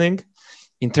already happening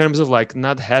in terms of like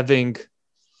not having.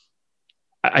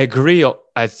 I agree.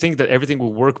 I think that everything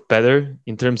will work better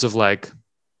in terms of like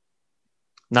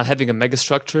not having a mega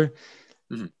structure,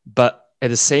 but at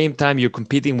the same time you're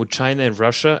competing with China and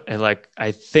Russia, and like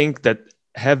I think that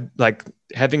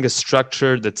having a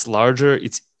structure that's larger,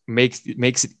 it makes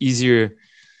it easier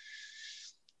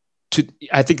to,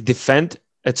 I think, defend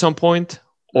at some point,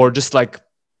 or just like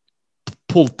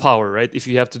pull power, right? If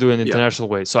you have to do it in an international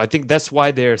way. So I think that's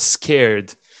why they're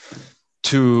scared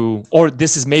or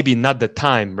this is maybe not the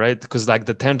time, right? Because like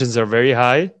the tensions are very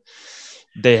high.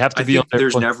 They have to be on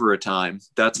there's never a time.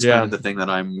 That's kind of the thing that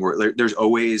I'm worried. There's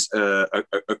always a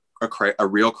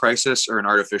real crisis or an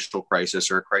artificial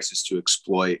crisis or a crisis to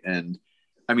exploit. And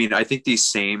I mean, I think these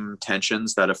same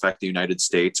tensions that affect the United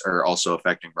States are also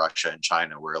affecting Russia and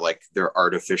China, where like they're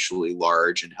artificially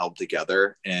large and held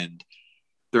together. And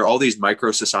there are all these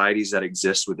micro societies that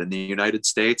exist within the United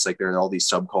States. Like there are all these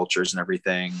subcultures and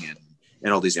everything,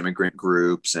 and all these immigrant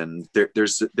groups, and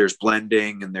there's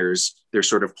blending, and there's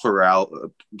sort of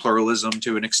pluralism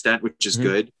to an extent, which is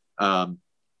good. But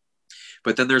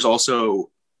then there's also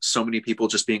so many people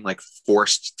just being like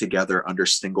forced together under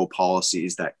single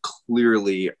policies that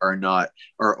clearly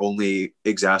are only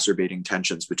exacerbating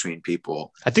tensions between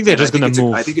people. I think they're just going to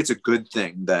move. I think it's a good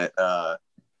thing that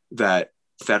that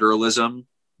federalism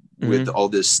with all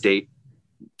this state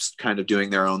kind of doing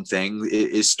their own thing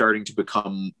is starting to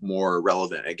become more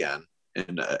relevant again.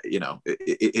 And,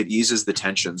 it eases the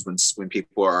tensions when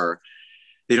people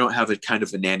they don't have a kind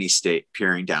of a nanny state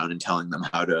peering down and telling them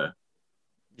how to,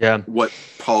 what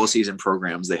policies and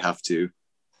programs they have to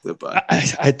live by.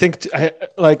 I think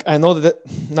I know that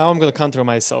now I'm going to counter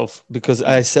myself, because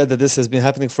I said that this has been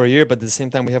happening for a year, but at the same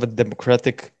time we have a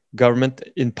democratic government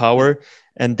in power,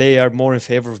 and they are more in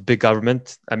favor of big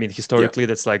government. I mean, historically,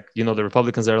 that's like, the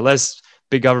Republicans are less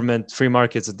big government, free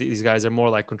markets. These guys are more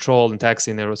like control and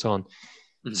taxing and so on.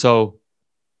 So,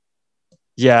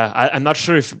 Yeah, I'm not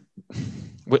sure if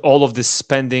with all of this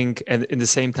spending and in the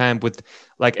same time with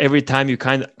like every time you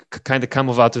kind of come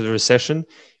out of the recession,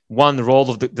 one role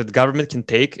of the government can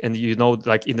take, and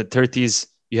like in the 30s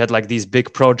you had like these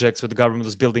big projects where the government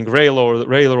was building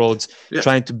railroads,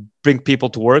 trying to bring people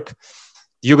to work.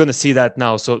 You're going to see that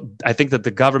now. So I think that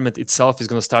the government itself is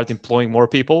going to start employing more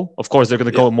people. Of course, they're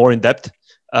going to go more in depth.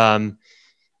 But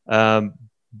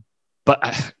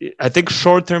I think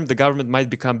short term, the government might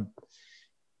become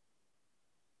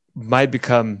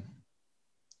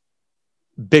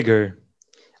bigger.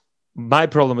 My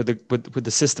problem with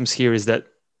the systems here is that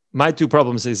my two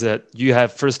problems is that you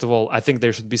have, first of all, I think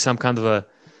there should be some kind of a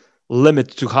limit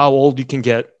to how old you can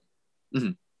get,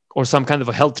 or some kind of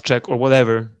a health check or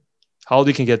whatever, how old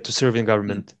you can get to serve in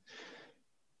government.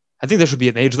 I think there should be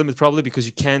an age limit probably, because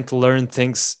you can't learn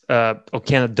things or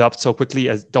can't adapt so quickly.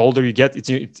 As the older you get,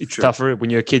 it's tougher. When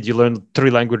you're a kid, you learn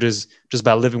 3 languages just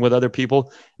by living with other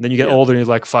people. And then you get older and you're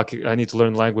like, fuck, I need to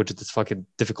learn language. It's fucking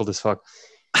difficult as fuck.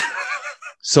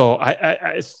 So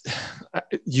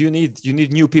you need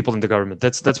new people in the government.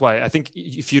 That's why I think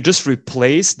if you just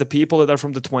replace the people that are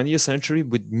from the 20th century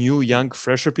with new, young,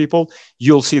 fresher people,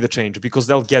 you'll see the change, because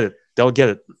they'll get it.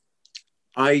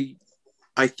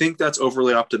 I think that's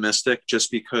overly optimistic,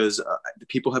 just because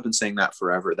people have been saying that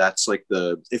forever. That's like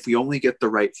if we only get the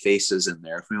right faces in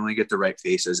there,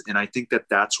 and I think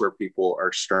that's where people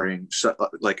are starting,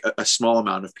 like a small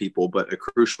amount of people, but a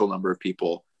crucial number of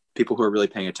people who are really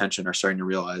paying attention are starting to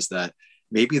realize that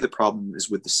maybe the problem is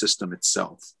with the system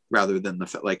itself, rather than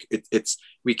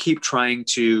we keep trying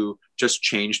to just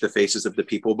change the faces of the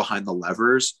people behind the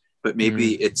levers, but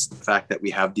maybe it's the fact that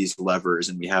we have these levers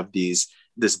and we have this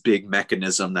big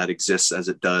mechanism that exists as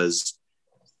it does,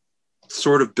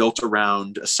 sort of built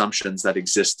around assumptions that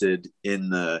existed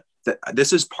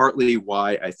this is partly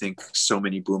why I think so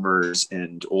many boomers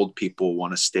and old people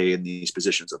want to stay in these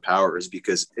positions of power, is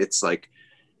because it's like,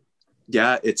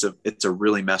 it's a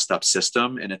really messed up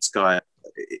system, and it's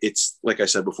like I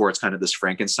said before, it's kind of this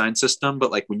Frankenstein system.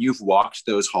 But like when you've walked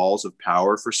those halls of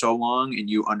power for so long, and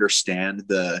you understand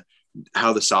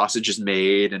how the sausage is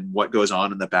made and what goes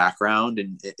on in the background,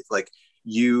 and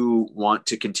you want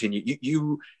to continue,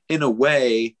 you in a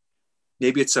way,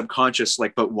 maybe it's subconscious,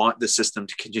 but want the system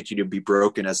to continue to be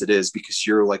broken as it is, because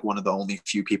you're like one of the only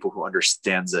few people who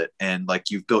understands it, and like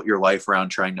you've built your life around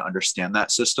trying to understand that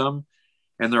system.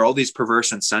 And there are all these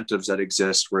perverse incentives that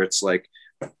exist where it's like,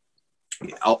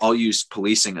 I'll use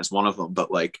policing as one of them,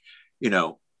 but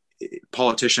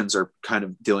politicians are kind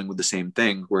of dealing with the same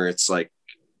thing, where it's like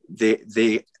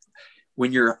they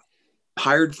when you're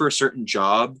hired for a certain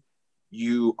job,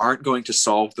 you aren't going to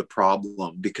solve the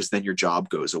problem, because then your job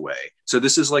goes away. So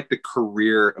this is like the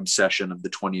career obsession of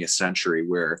the 20th century,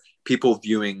 where people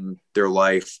viewing their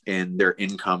life and their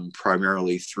income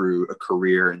primarily through a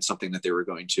career and something that they were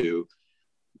going to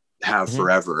have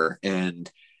forever. And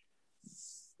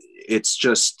it's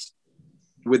just,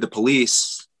 with the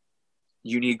police,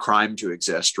 you need crime to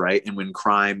exist, right? And when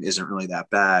crime isn't really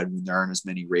that bad, when there aren't as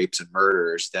many rapes and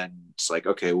murders, then it's like,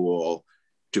 okay, well,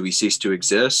 do we cease to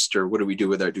exist, or what do we do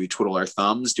with our? Do we twiddle our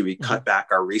thumbs? Do we cut back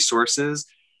our resources?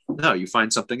 No, you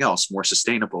find something else more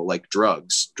sustainable, like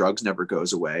drugs. Drugs never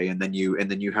goes away, and then you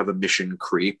have a mission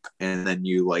creep, and then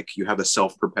you have a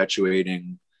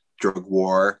self-perpetuating drug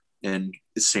war. And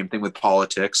the same thing with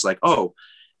politics, like, oh,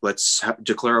 let's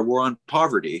declare a war on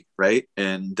poverty, right?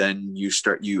 And then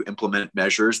you implement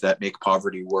measures that make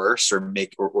poverty worse, or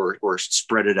or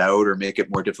spread it out, or make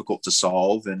it more difficult to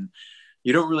solve. And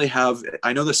you don't really have,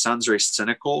 I know this sounds very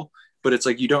cynical, but it's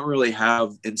like, you don't really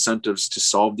have incentives to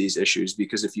solve these issues,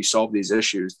 because if you solve these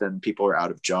issues, then people are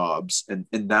out of jobs. And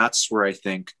that's where I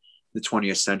think the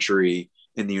 20th century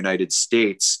in the United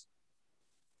States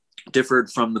differed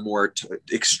from the more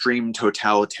extreme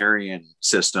totalitarian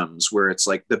systems, where it's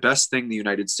like the best thing the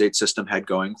United States system had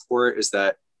going for it is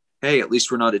that, hey, at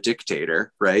least we're not a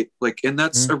dictator, right? And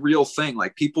that's a real thing.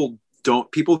 Like people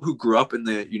who grew up in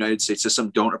the United States system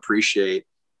don't appreciate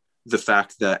the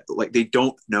fact that they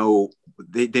don't know,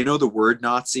 they know the word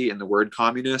Nazi and the word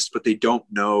communist, but they don't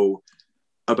know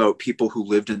about people who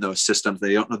lived in those systems.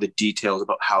 They don't know the details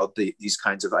about how these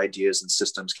kinds of ideas and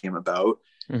systems came about.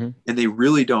 And they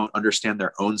really don't understand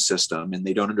their own system, and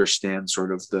they don't understand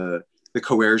sort of the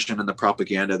coercion and the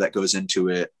propaganda that goes into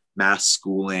it, mass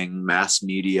schooling, mass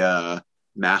media,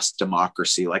 mass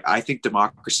democracy. I think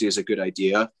democracy is a good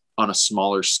idea on a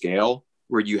smaller scale,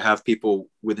 where you have people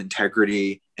with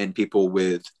integrity and people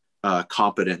with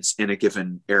competence in a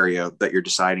given area that you're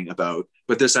deciding about.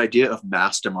 But this idea of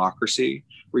mass democracy,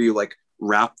 where you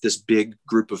wrap this big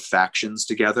group of factions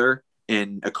together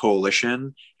in a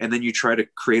coalition, and then you try to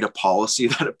create a policy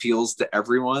that appeals to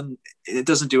everyone, it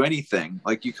doesn't do anything.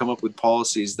 Like, you come up with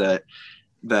policies that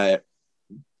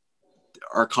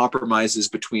are compromises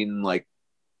between like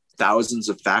thousands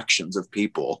of factions of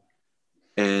people,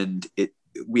 and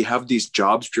we have these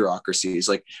jobs bureaucracies.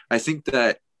 Like, I think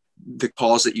that the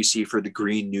calls that you see for the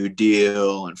Green New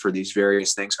Deal and for these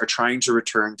various things are trying to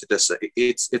return to this.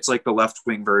 It's like the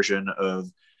left-wing version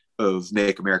of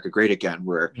Make America Great Again.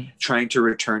 We're trying to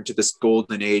return to this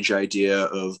golden age idea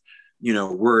of,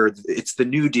 it's the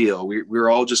New Deal. We're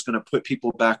all just going to put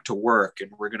people back to work,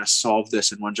 and we're going to solve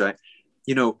this in one giant,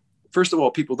 first of all,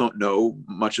 people don't know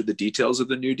much of the details of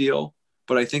the New Deal,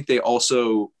 but I think they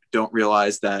also don't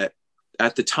realize that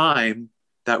at the time,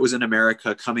 that was in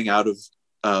America coming out of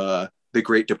the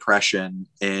Great Depression,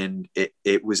 and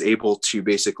it was able to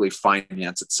basically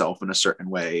finance itself in a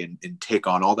certain way and take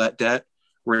on all that debt.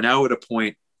 We're now at a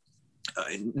point,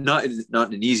 not in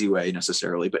an easy way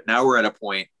necessarily, but now we're at a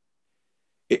point.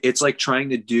 It's like trying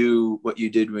to do what you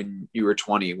did when you were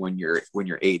 20, when you're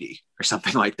 80 or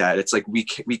something like that. It's like we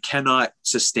cannot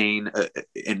sustain,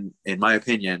 in my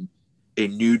opinion, a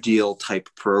New Deal type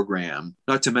program.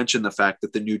 Not to mention the fact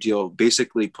that the New Deal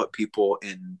basically put people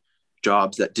in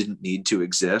jobs that didn't need to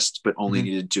exist, but only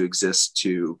needed to exist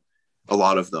to, a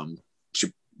lot of them,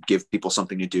 to give people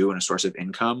something to do and a source of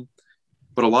income.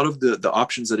 But a lot of the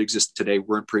options that exist today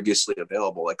weren't previously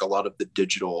available. Like a lot of the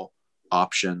digital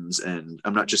options, and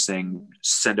I'm not just saying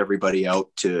send everybody out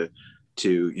to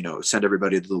send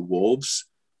everybody to the wolves,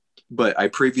 but I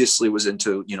previously was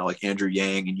into like Andrew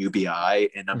Yang and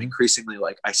UBI, and I'm increasingly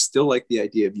like, I still like the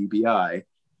idea of UBI,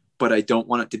 but I don't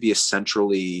want it to be a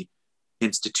centrally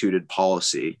instituted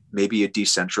policy. Maybe a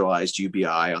decentralized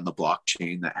UBI on the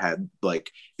blockchain that had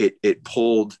like it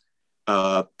pulled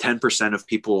 10% of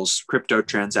people's crypto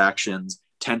transactions,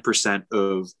 10%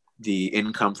 of the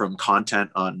income from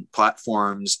content on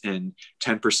platforms, and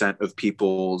 10% of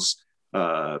people's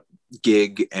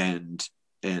gig and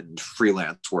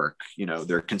freelance work,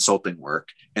 their consulting work.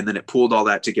 And then it pooled all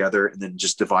that together and then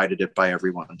just divided it by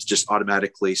everyone. It's just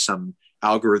automatically some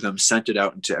algorithm sent it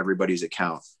out into everybody's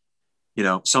account,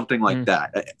 something like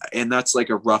that. And that's like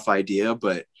a rough idea,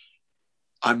 but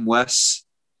I'm less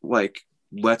like,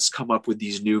 let's come up with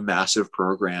these new massive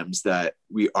programs that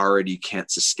we already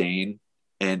can't sustain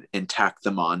and tack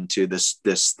them on to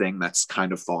this thing that's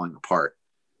kind of falling apart.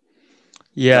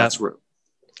 Yeah. That's where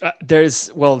there's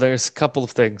a couple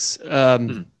of things.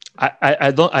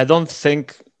 I don't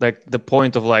think like the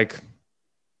point of like,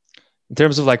 in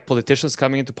terms of like politicians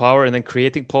coming into power and then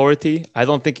creating poverty, I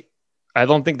don't think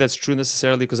that's true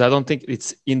necessarily, because I don't think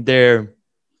it's in their,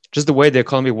 just the way the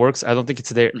economy works, I don't think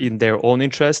it's in their own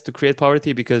interest to create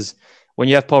poverty, because when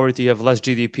you have poverty, you have less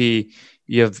GDP,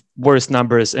 you have worse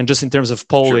numbers. And just in terms of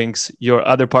pollings, your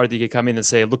other party can come in and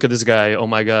say, look at this guy, oh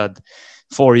my God,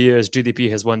 4 years, GDP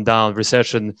has went down,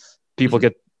 recession, people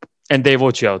get, and they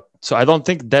vote you out. So I don't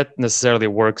think that necessarily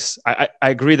works. I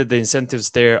agree that the incentives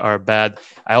there are bad.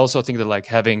 I also think that like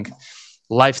having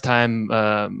lifetime,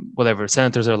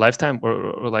 senators are lifetime,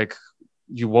 or like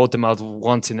you vote them out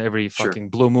once in every fucking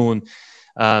blue moon.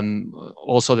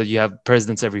 Also that you have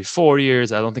presidents every 4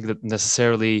 years. I don't think that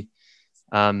necessarily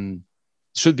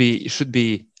should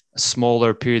be a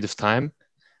smaller period of time.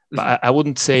 But I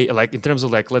wouldn't say, like, in terms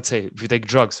of like, let's say if you take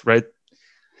drugs, right?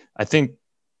 I think,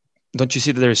 don't you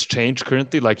see that there's change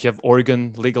currently? Like you have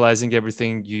Oregon legalizing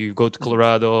everything. You go to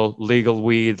Colorado, legal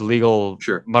weed, legal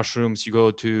mushrooms. You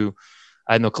go to,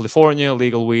 I don't know, California,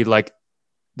 legal weed. Like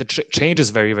the change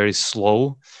is very, very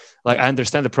slow. Like I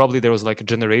understand that probably there was like a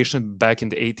generation back in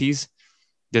the 80s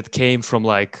that came from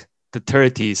like the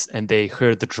 30s and they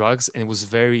heard the drugs, and it was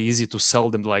very easy to sell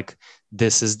them like,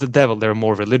 this is the devil. They're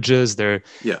more religious. They're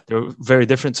very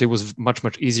different. So it was much,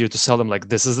 much easier to sell them like,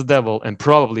 this is the devil. And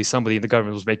probably somebody in the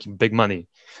government was making big money.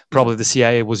 Probably the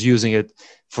CIA was using it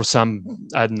for some,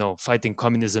 I don't know, fighting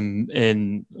communism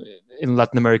in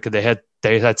Latin America. They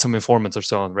had some informants or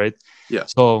so on, right? Yeah.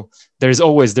 So there's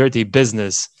always dirty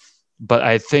business. But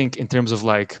I think in terms of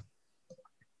like,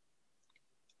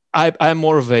 I'm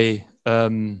more of a,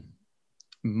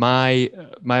 my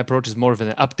approach is more of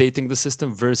an updating the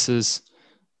system versus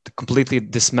completely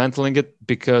dismantling it,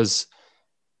 because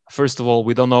first of all,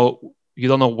 you don't know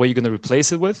what you're going to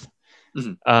replace it with.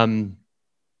 And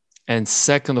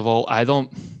second of all, I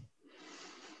don't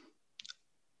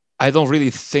really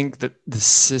think that the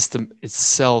system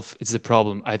itself is the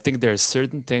problem. I think there are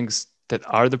certain things that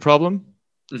are the problem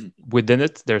within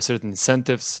it. There are certain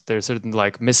incentives, there are certain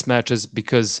like mismatches,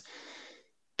 because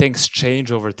things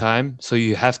change over time. So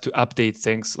you have to update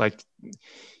things. Like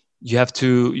you have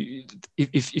to,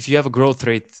 if you have a growth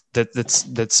rate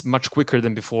that's much quicker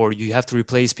than before, you have to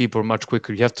replace people much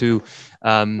quicker. You have to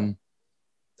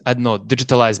I don't know,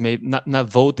 digitalize, maybe not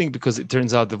voting, because it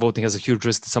turns out the voting has a huge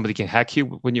risk that somebody can hack you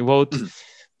when you vote.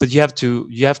 But you have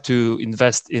to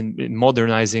invest in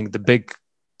modernizing the big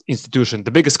institution,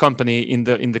 the biggest company in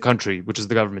the country, which is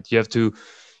the government.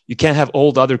 You can't have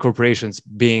all the other corporations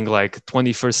being like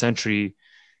 21st century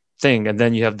thing, and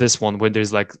then you have this one where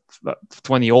there's like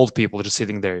 20 old people just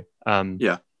sitting there.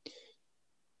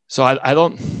 So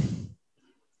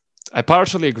I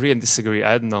partially agree and disagree.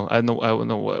 I don't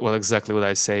know what exactly what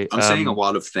I say. I'm saying a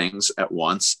lot of things at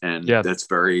once, and it's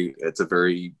a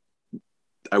very,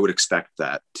 I would expect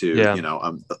that to,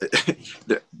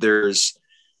 there's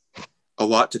a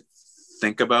lot to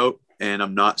think about, and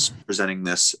I'm not presenting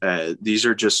this. These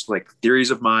are just like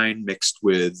theories of mine mixed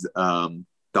with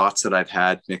thoughts that I've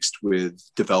had, mixed with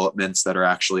developments that are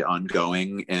actually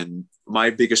ongoing. And my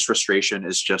biggest frustration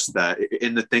is just that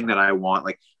in the thing that I want,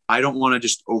 like, I don't want to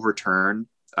just overturn.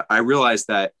 I realize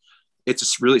that it's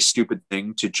a really stupid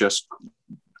thing to just,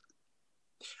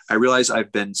 I realize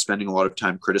I've been spending a lot of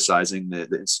time criticizing the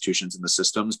institutions and the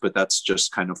systems, but that's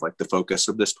just kind of like the focus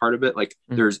of this part of it. Like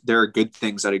there are good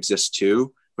things that exist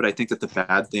too, but I think that the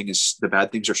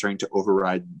bad things are starting to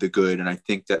override the good. And I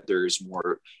think that there's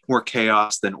more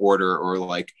chaos than order, or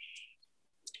like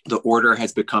the order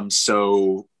has become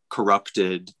so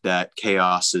corrupted that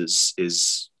chaos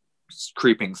is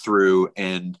creeping through.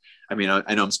 And I mean,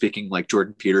 I know I'm speaking like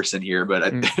Jordan Peterson here, but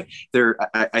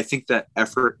I think that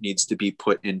effort needs to be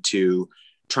put into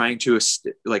trying to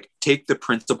like take the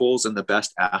principles and the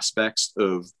best aspects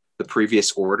of the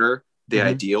previous order, the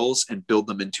ideals, and build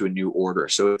them into a new order.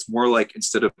 So it's more like,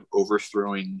 instead of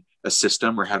overthrowing a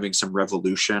system or having some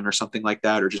revolution or something like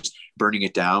that, or just burning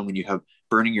it down, when you have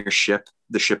burning your ship,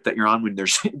 the ship that you're on, when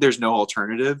there's no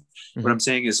alternative. What I'm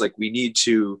saying is, like, we need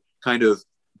to kind of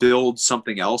build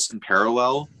something else in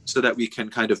parallel so that we can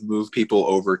kind of move people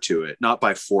over to it, not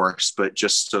by force, but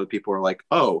just so that people are like,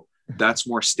 oh, that's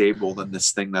more stable than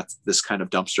this thing, that's this kind of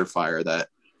dumpster fire that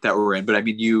we're in. But I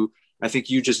mean, I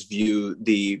think you just view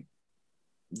the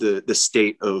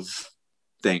state of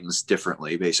things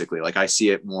differently, basically. Like, I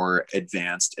see it more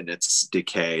advanced in its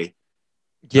decay.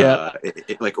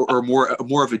 Or more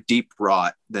of a deep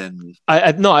rot than I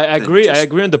agree. I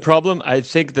agree on the problem. I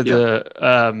think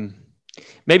that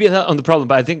maybe not on the problem,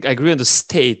 but I think I agree on the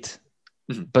state.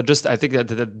 But just I think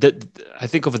that I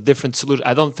think of a different solution.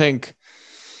 I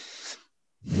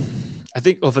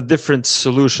think of a different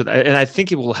solution, and I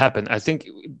think it will happen. I think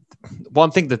one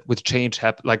thing that with change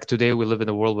happen, like today we live in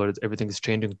a world where everything is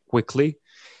changing quickly,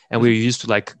 and we're used to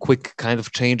like quick kind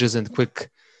of changes and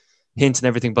quick hints and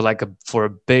everything. But like for a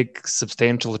big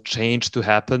substantial change to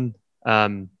happen,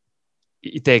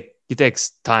 it takes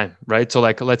time, right? So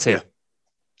like, let's say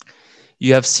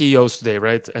you have CEOs today,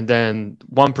 right? And then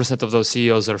 1% of those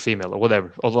CEOs are female or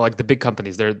whatever. Although like the big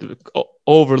companies, they're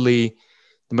overly,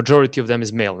 the majority of them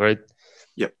is male, right?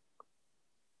 Yep.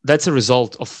 That's a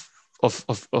result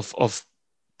of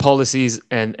policies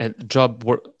and job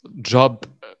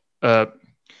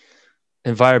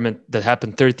environment that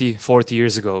happened 30, 40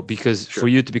 years ago. Because for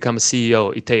you to become a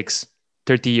CEO, it takes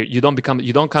 30 years. You don't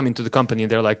come into the company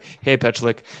and they're like, hey,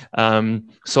 Petrlik,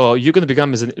 so you're going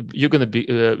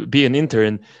to be an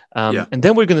intern. And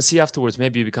then we're going to see afterwards,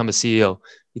 maybe you become a CEO.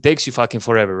 It takes you fucking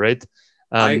forever, right?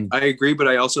 I agree, but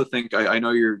I also think, I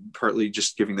know you're partly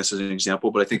just giving this as an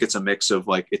example, but I think it's a mix of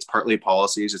like, it's partly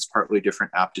policies, it's partly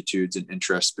different aptitudes and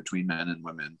interests between men and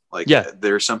women. Like,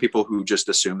 there are some people who just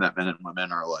assume that men and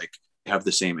women are like, have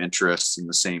the same interests and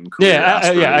the same career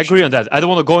I agree on that. I don't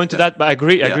want to go into that, but I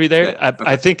agree there.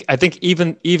 I think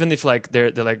even if like they're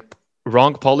like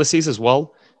wrong policies as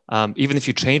well, even if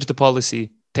you change the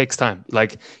policy, takes time.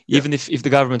 Like even if the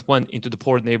government went into the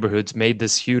poor neighborhoods, made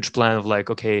this huge plan of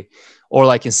like, okay, or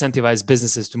like incentivize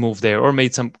businesses to move there, or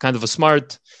made some kind of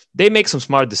they make some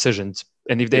smart decisions.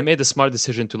 And if they made a smart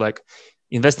decision to like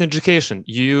invest in education,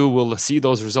 you will see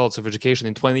those results of education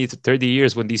in 20 to 30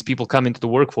 years when these people come into the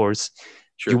workforce.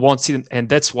 You won't see them. And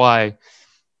that's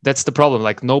the problem.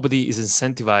 Like nobody is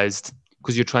incentivized,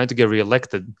 because you're trying to get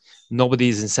reelected. Nobody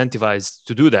is incentivized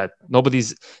to do that.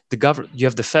 You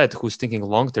have the Fed who's thinking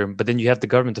long-term, but then you have the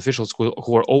government officials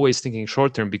who are always thinking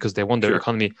short-term because they want their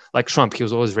economy. Like Trump, he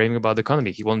was always raving about the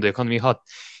economy. He wanted the economy hot.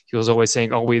 He was always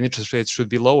saying, interest rates should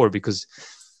be lower, because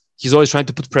he's always trying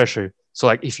to put pressure. So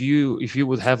like if you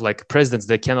would have like presidents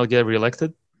that cannot get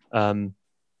reelected,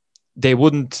 they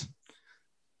wouldn't.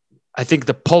 I think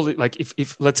like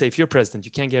if let's say if you're president,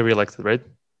 you can't get reelected, right?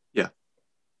 Yeah.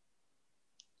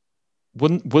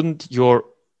 Wouldn't your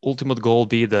ultimate goal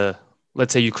be the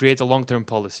let's say you create a long-term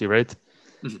policy, right?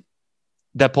 Mm-hmm.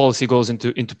 That policy goes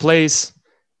into place,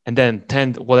 and then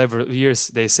 10 whatever years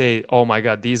they say, oh my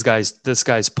God, this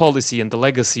guy's policy and the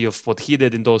legacy of what he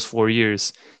did in those 4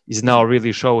 years is now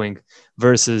really showing,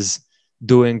 versus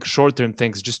doing short-term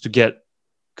things just to get,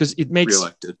 because it makes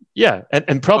reelected. Yeah,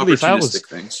 and probably if I was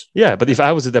things. Yeah, but if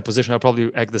I was in that position, I'd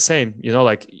probably act the same.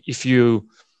 Like if you,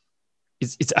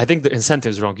 it's I think the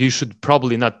incentive is wrong. You should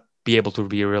probably not be able to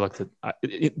be reelected.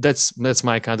 That's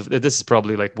my kind of. This is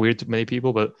probably like weird to many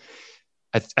people, but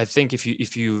I think if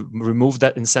you remove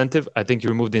that incentive, I think you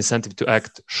remove the incentive to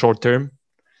act short term.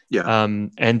 Yeah.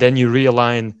 And then you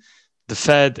realign the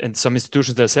Fed and some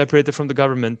institutions that are separated from the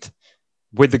government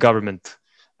with the government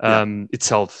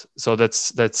itself. So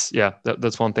that's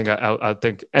one thing I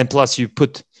think. And plus, you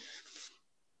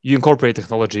incorporate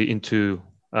technology into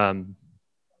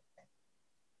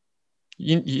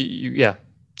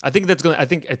I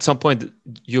think at some point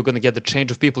you're going to get the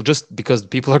change of people, just because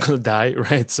people are going to die,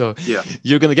 right? So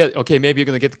you're going to get, maybe you're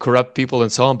going to get corrupt people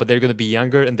and so on, but they're going to be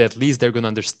younger, and at least they're going to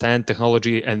understand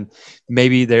technology, and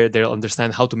maybe they'll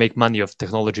understand how to make money of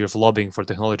technology, of lobbying for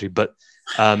technology. But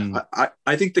I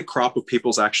think the crop of people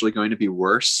is actually going to be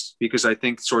worse, because I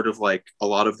think sort of like a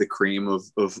lot of the cream of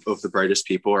the brightest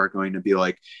people are going to be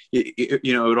like, it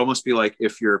would almost be like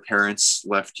if your parents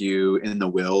left you in the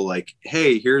will, like,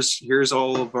 hey, here's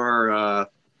all of our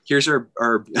here's our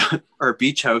our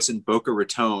beach house in Boca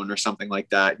Raton or something like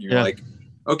that, and you're like,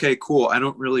 okay, cool, I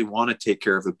don't really want to take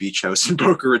care of a beach house in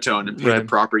Boca Raton and pay the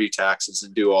property taxes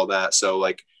and do all that, so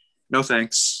like, no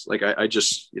thanks, like I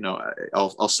just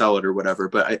I'll sell it or whatever.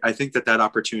 But I think that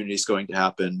opportunity is going to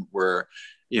happen where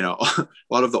a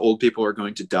lot of the old people are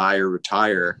going to die or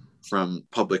retire from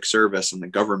public service and the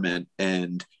government,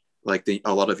 and like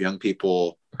a lot of young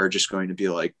people are just going to be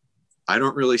like, I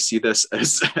don't really see this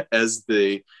as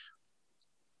the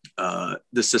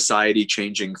society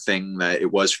changing thing that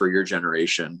it was for your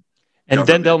generation. And government.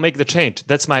 Then they'll make the change.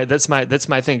 That's my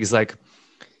thing, is like,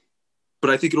 but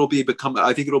I think it'll become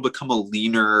a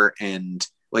leaner, and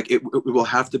like it will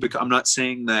have to become, I'm not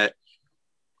saying that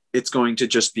it's going to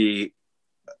just be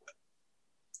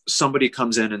somebody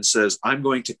comes in and says, I'm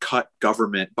going to cut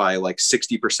government by like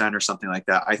 60% or something like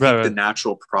that. I think the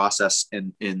natural process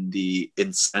in the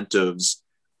incentives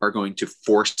are going to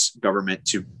force government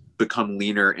to become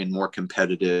leaner and more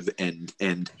competitive,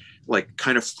 and like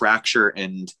kind of fracture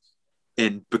and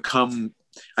become.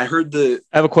 I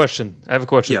have a question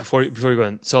before you go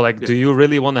in. So like, do you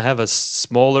really want to have a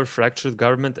smaller, fractured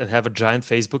government and have a giant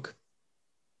Facebook?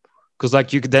 Because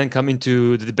like you could then come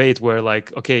into the debate where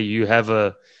like, okay, you have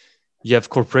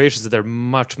corporations that are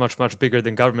much, much, much bigger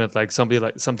than government, like something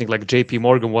like JP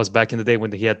Morgan was back in the day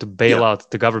when he had to bail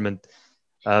out the government.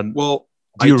 Well,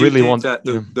 do you really want that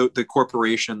the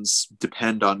corporations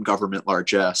depend on government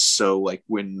largesse? So like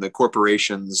when the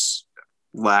corporations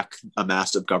lack a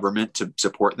massive government to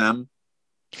support them,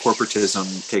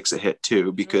 corporatism takes a hit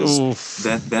too, because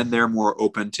then they're more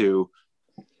open to.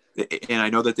 And I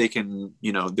know that they can,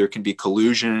 there can be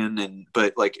collusion,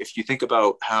 but like if you think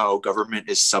about how government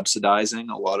is subsidizing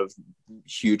a lot of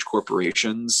huge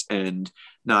corporations, and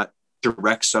not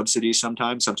direct subsidies,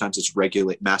 sometimes it's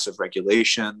massive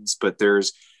regulations, but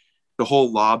there's the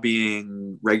whole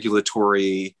lobbying,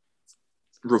 regulatory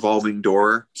revolving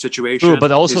door situation. True,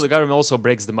 but also the government also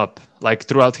breaks them up. Like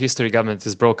throughout history, government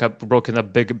has broken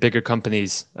up bigger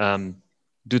companies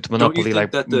due to monopoly,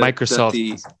 like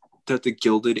Microsoft. That the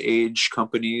Gilded Age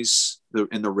companies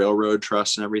and the railroad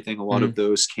trusts and everything, a lot of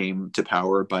those came to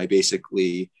power by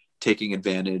basically taking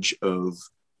advantage of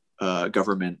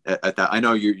government at that. I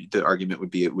know the argument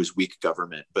would be it was weak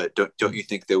government, but don't you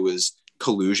think there was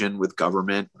collusion with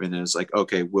government, and it was like,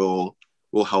 okay, we'll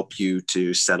help you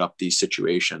to set up these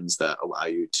situations that allow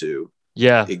you to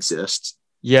exist?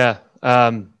 But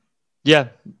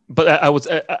I was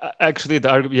actually the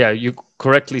argument. You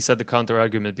correctly said the counter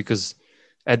argument, because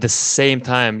at the same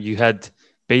time you had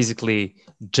basically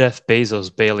Jeff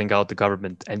Bezos bailing out the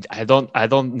government, and I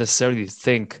don't necessarily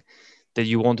think that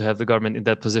you want to have the government in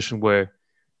that position where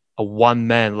a one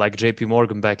man like JP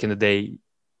Morgan back in the day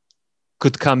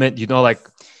could come in,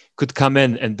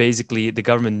 and basically the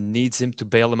government needs him to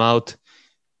bail him out,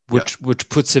 which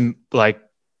puts him like,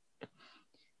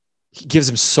 gives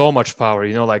him so much power,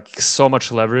 like so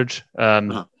much leverage.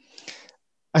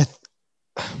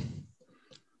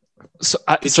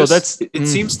 It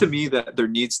seems to me that there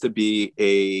needs to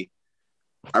be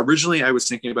originally I was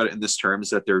thinking about it in this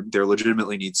terms, that there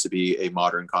legitimately needs to be a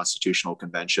modern constitutional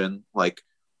convention, like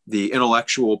the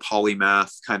intellectual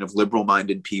polymath kind of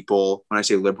liberal-minded people. When I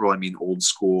say liberal, I mean old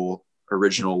school,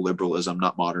 original liberalism,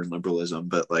 not modern liberalism,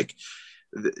 but like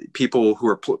people who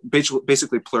are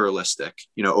basically pluralistic,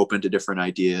 open to different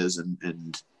ideas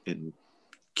and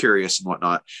curious and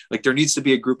whatnot. Like there needs to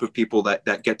be a group of people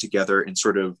that get together and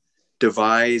sort of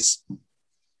devise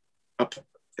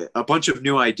a bunch of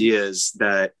new ideas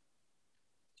that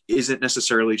isn't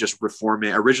necessarily just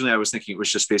reforming. Originally, I was thinking it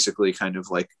was just basically kind of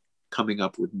like coming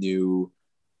up with new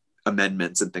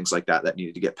amendments and things like that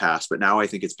needed to get passed. But now I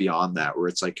think it's beyond that, where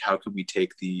it's like, how can we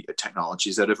take the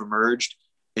technologies that have emerged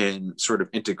and sort of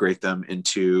integrate them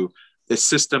into a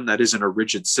system that isn't a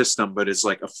rigid system, but is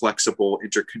like a flexible,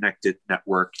 interconnected,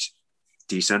 networked,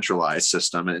 decentralized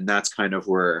system. And that's kind of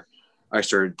where I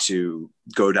started to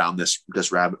go down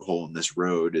this rabbit hole and this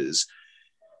road is,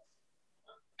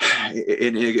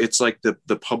 it's like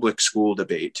the public school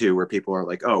debate too, where people are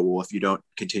like, oh, well, if you don't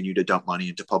continue to dump money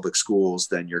into public schools,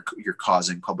 then you're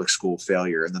causing public school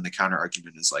failure. And then the counter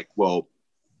argument is like, well,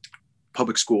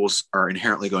 public schools are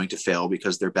inherently going to fail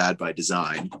because they're bad by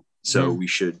design. So we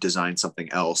should design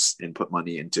something else and put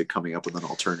money into coming up with an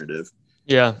alternative.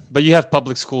 Yeah, but you have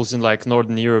public schools in like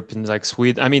Northern Europe and like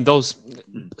Sweden. I mean, those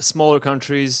smaller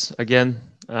countries, again,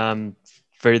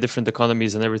 very different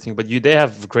economies and everything, but they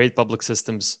have great public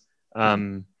systems.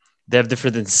 They have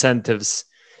different incentives,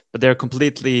 but they're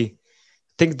completely, I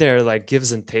think they're like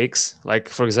gives and takes. Like,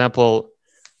 for example,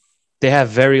 they have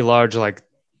very large like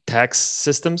tax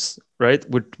systems, right?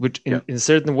 Which in a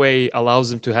certain way allows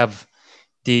them to have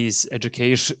these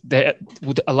education, they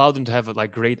would allow them to have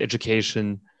like great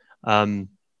education and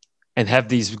have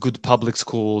these good public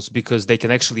schools, because they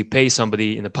can actually pay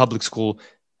somebody in a public school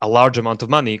a large amount of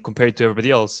money compared to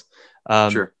everybody else.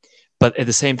 Sure. But at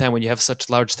the same time, when you have such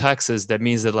large taxes, that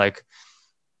means that like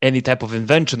any type of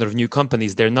invention of new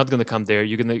companies, they're not going to come there.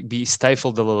 You're going to be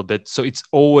stifled a little bit. So it's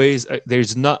always,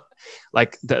 there's not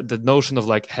like the notion of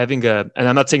like having and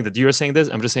I'm not saying that you're saying this,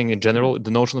 I'm just saying in general,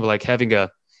 the notion of like having a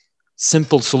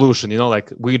simple solution,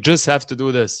 like we just have to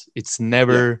do this. It's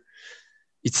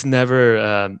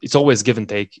always give and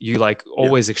take. You like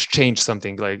always exchange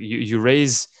something. Like you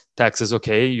raise taxes.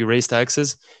 Okay. You raise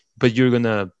taxes, but you're going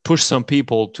to push some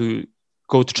people to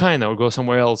go to China or go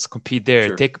somewhere else, compete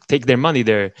there, take their money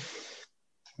there,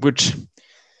 which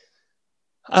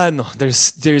I don't know.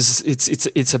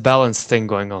 It's a balanced thing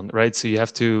going on, right? So you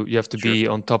have to be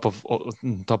on top of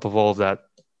all of that.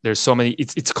 There's so many.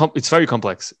 It's very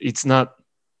complex. It's not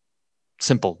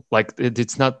simple. Like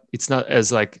it's not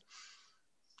as like,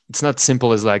 it's not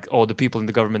simple as like, oh, the people in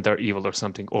the government are evil or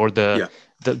something, or the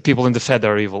people in the Fed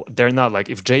are evil. They're not. Like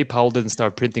if Jay Powell didn't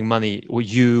start printing money,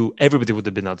 everybody would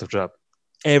have been out of job.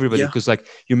 Everybody, because like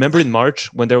you remember in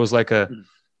March when there was like a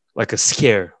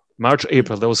scare, March,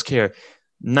 April, there was scare.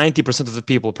 90% of the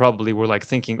people probably were like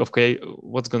thinking, okay,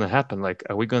 what's gonna happen? Like,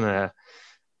 are we gonna,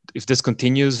 if this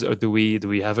continues, or do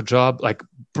we have a job? Like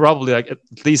probably like at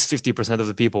least 50% of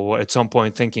the people were at some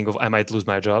point thinking of, I might lose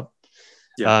my job.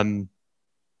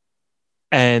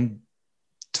 And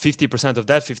 50% of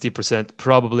that 50%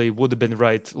 probably would have been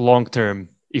right long term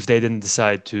if they didn't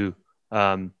decide to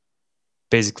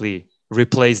basically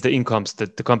replace the incomes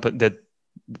that the company that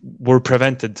were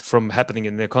prevented from happening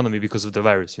in the economy because of the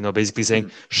virus. Basically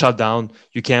saying shut down,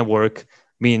 you can't work,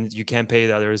 means you can't pay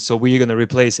the others, so we're going to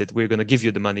replace it. We're going to give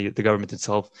you the money, the government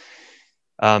itself.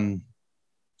 So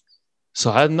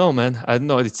I don't know, man. I don't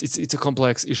know. It's a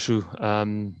complex issue.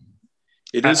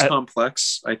 It is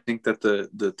complex. I think that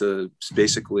the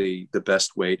basically the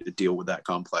best way to deal with that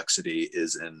complexity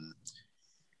is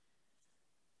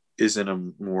in a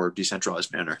more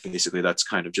decentralized manner. Basically, that's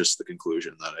kind of just the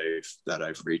conclusion that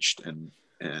I've reached, and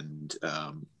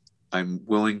I'm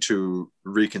willing to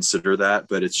reconsider that.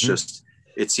 But it's just,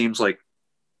 it seems like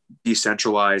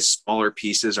decentralized, smaller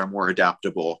pieces are more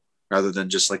adaptable rather than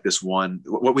just like this one.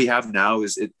 What we have now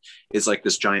is like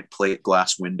this giant plate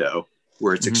glass window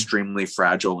where it's extremely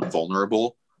fragile and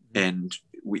vulnerable, and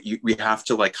we have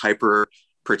to like hyper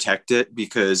protect it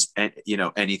because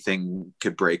anything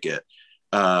could break it.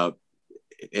 And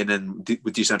then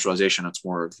with decentralization, it's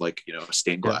more of like a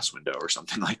stained glass window or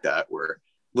something like that, where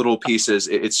little pieces.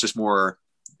 It's just more.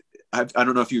 I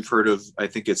don't know if you've heard of. I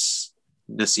think it's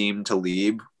Nassim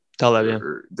Taleb.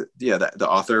 The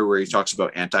author, where he talks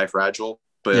about anti-fragile.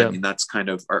 But I mean, that's kind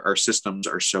of our systems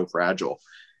are so fragile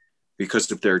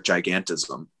because of their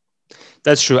gigantism.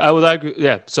 That's true. I would argue.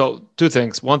 Yeah. So two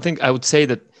things. One thing, I would say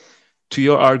that to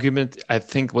your argument, I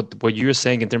think what you're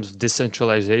saying in terms of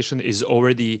decentralization is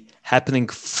already happening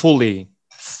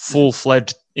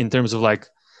full-fledged in terms of like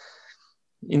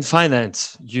in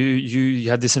finance. You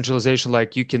have decentralization,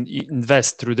 like you can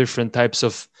invest through different types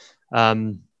of I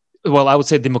would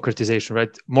say democratization,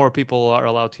 right? More people are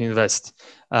allowed to invest.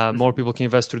 More people can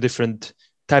invest through different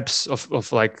types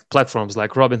of like platforms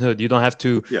like Robinhood. You don't have to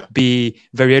be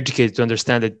very educated to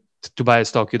understand it to buy a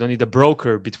stock. You don't need a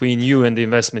broker between you and the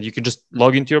investment. You can just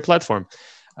log into your platform.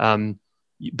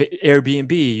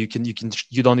 Airbnb,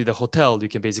 you don't need a hotel. You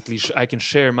can basically I can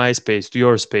share my space to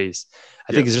your space. I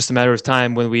think it's just a matter of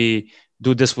time when we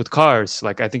do this with cars.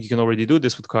 Like I think you can already do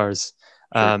this with cars.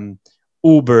 Sure.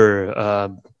 Uber,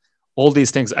 all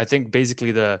these things. I think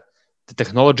basically the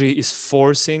technology is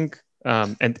forcing,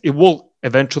 and it will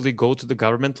eventually go to the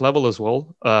government level as well.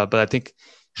 But I think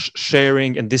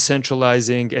sharing and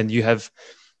decentralizing, and you have,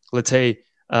 let's say,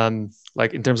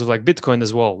 like in terms of like Bitcoin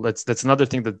as well. That's another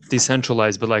thing that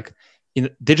decentralized, but like in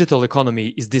digital economy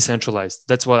is decentralized.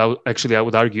 That's what I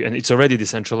would argue, and it's already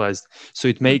decentralized. So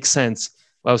it makes sense.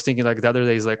 I was thinking like the other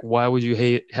day is like, why would you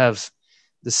have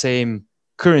the same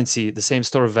currency, the same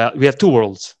store of value? We have two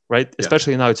worlds, right? Yeah.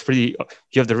 Especially now, it's pretty.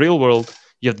 You have the real world,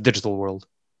 you have the digital world.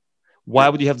 Why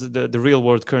would you have the real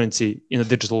world currency in a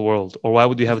digital world, or why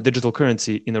would you have a digital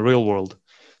currency in a real world?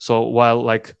 So while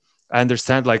like I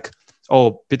understand like,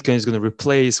 oh, Bitcoin is going to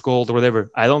replace gold or whatever,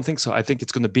 I don't think so. I think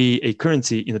it's going to be a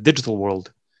currency in a digital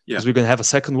world, because we're going to have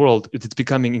a second world. It's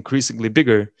becoming increasingly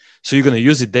bigger, so you're going to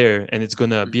use it there, and it's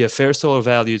going to be a fair store of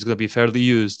value. It's going to be fairly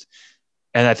used.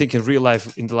 And I think in real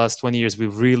life, in the last 20 years,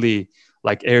 we've really,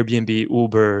 like Airbnb,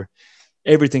 Uber,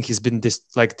 everything has been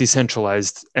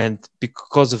decentralized. And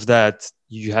because of that,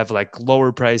 you have like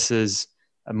lower prices,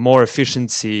 more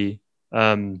efficiency.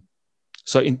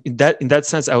 So in that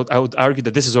sense, I would argue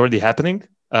that this is already happening.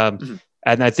 And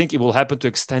I think it will happen to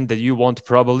extent that you want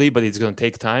probably, but it's going to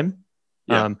take time.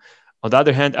 Yeah. On the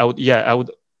other hand, I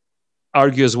would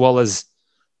argue as well as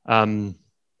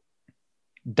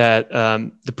that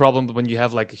the problem when you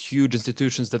have like huge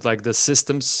institutions that like the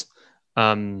systems,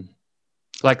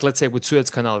 like let's say with Suez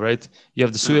Canal, right? You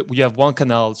have you have one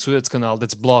canal, Suez Canal,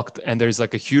 that's blocked, and there's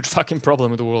like a huge fucking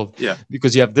problem in the world. Yeah.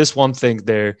 Because you have this one thing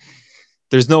there.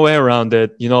 There's no way around it,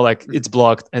 like it's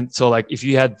blocked. And so like if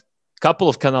you had a couple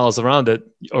of canals around it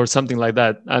or something like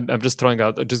that, I'm just throwing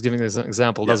out, just giving this an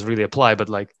example, doesn't really apply, but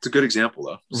like. It's a good example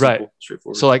though. Simple, right.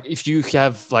 Straightforward. So like if you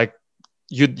have like,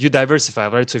 you diversify,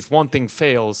 right? So if one thing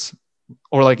fails,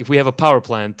 or like if we have a power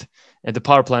plant and the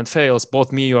power plant fails,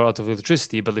 both me or out of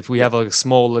electricity, but if we have a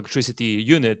small electricity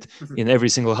unit in every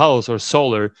single house or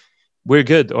solar, we're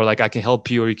good. Or like I can help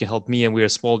you or you can help me and we're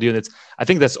small units. I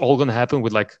think that's all going to happen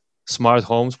with like smart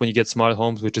homes. When you get smart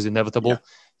homes, which is inevitable,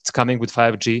 it's coming with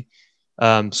 5G.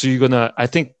 So I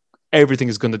think everything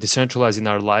is going to decentralize in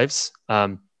our lives.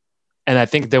 And I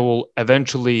think they will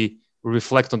eventually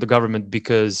reflect on the government,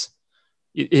 because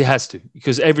it has to,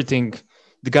 because everything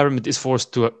the government is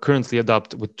forced to currently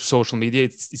adopt with social media.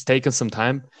 It's taken some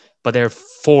time, but they're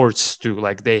forced to,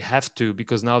 like they have to,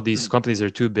 because now these companies are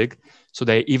too big. So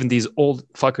even these old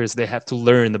fuckers, they have to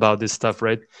learn about this stuff,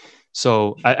 right?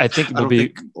 So I think it will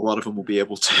think a lot of them will be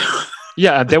able to.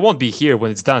 Yeah, they won't be here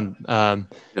when it's done.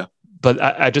 But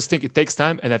I just think it takes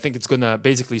time, and I think it's gonna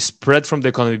basically spread from the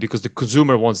economy because the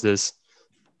consumer wants this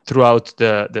throughout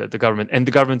the government, and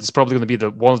the government is probably going to be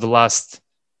one of the last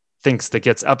things that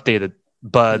gets updated.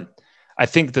 But I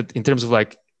think that in terms of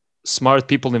like smart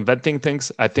people inventing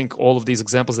things, I think all of these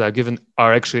examples that I've given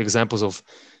are actually examples of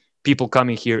people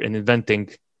coming here and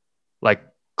inventing, like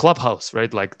Clubhouse,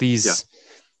 right? Like these.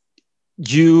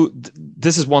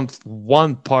 This is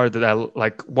one part that I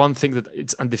like. One thing that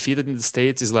it's undefeated in the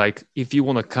States is like, if you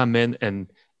want to come in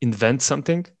and invent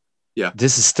something,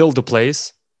 this is still the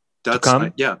place to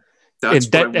come. That's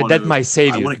that might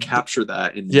save you. I want to capture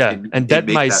that, and that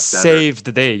might save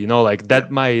the day. Like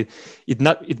that might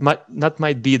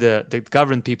be the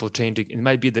government people changing. It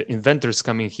might be the inventors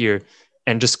coming here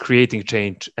and just creating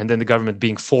change, and then the government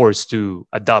being forced to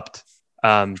adopt.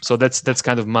 So that's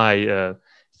kind of my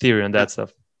theory on that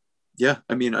stuff. Yeah,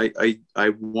 I mean, I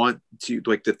want to,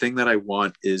 like, the thing that I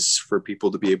want is for people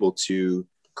to be able to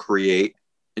create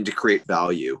and to create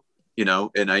value.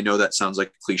 And I know that sounds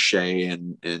like cliche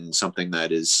and something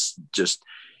that is just,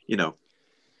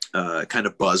 kind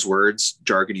of buzzwords,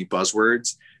 jargony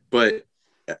buzzwords, but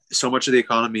so much of the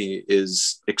economy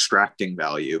is extracting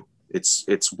value.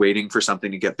 It's waiting for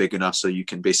something to get big enough so you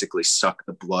can basically suck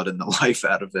the blood and the life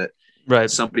out of it. Right.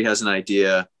 Somebody has an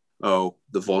idea, oh,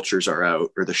 the vultures are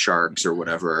out, or the sharks or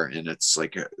whatever. And it's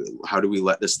like, how do we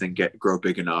let this thing grow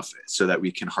big enough so that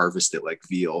we can harvest it like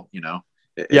veal,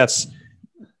 Yes.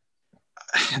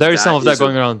 There is some of that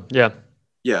going around. Yeah.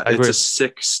 Yeah. It's a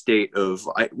sick state of,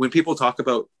 when people talk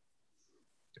about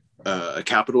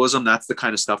capitalism, that's the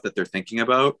kind of stuff that they're thinking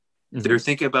about. Mm-hmm. They're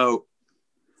thinking about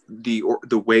the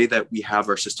way that we have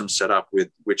our system set up, with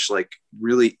which like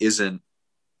really isn't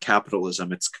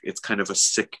capitalism. It's kind of a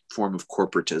sick form of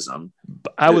corporatism.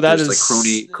 I would add like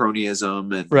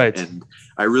cronyism, and right. And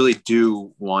I really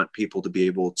do want people to be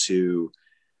able to,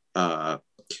 I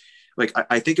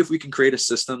think if we can create a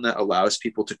system that allows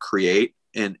people to create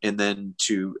and then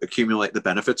to accumulate the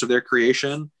benefits of their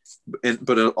creation,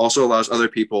 but it also allows other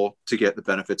people to get the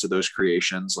benefits of those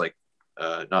creations, like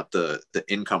not the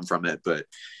income from it, but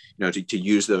to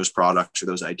use those products or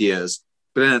those ideas.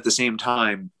 But then at the same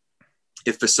time,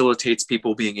 it facilitates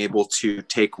people being able to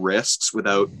take risks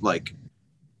without like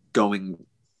going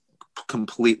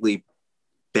completely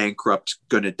bankrupt,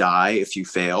 gonna die if you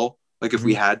fail. Like if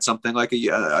we had something like a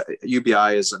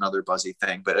UBI is another buzzy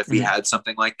thing, but if we had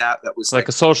something like that was like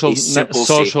a social safeguard,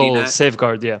 a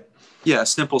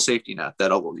simple safety net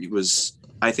that was,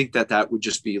 I think that would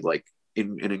just be like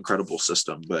an incredible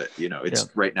system. But it's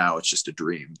right now it's just a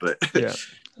dream. But yeah,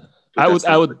 but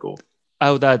I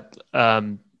would add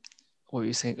what were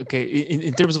you saying? Okay,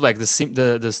 in terms of like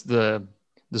the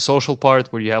social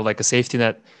part where you have like a safety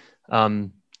net.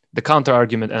 The counter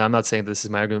argument, and I'm not saying this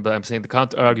is my argument, but I'm saying the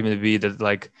counter argument would be that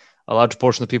like a large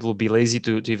portion of people will be lazy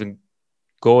to even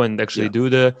go and actually do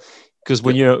because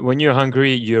when you're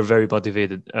hungry, you're very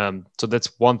motivated. So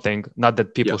that's one thing. Not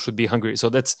that people should be hungry.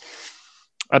 So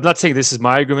I'm not saying this is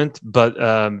my argument, but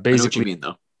basically, I know what you mean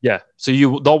though. Yeah. So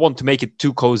you don't want to make it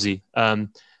too cozy.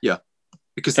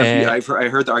 Because I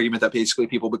heard the argument that basically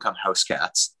people become house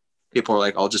cats. People are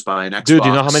like, I'll just buy an Xbox. Dude,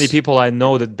 you know how many people I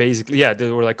know that basically, they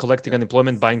were like collecting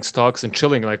unemployment, buying stocks and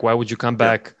chilling. Like, why would you come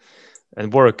back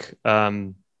and work?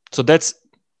 So that's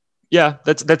a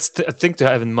thing to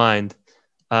have in mind.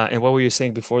 And what were you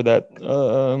saying before that?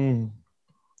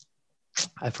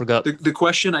 I forgot. The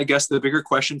question, I guess, the bigger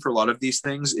question for a lot of these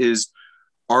things is,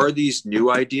 are these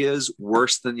new ideas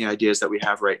worse than the ideas that we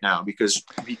have right now? Because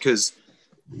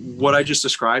what I just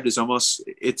described is almost,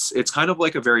 it's kind of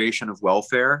like a variation of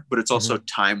welfare, but it's also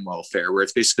time welfare, where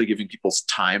it's basically giving people's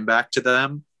time back to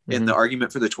them. And the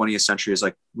argument for the 20th century is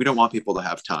like, we don't want people to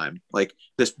have time. Like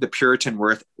the Puritan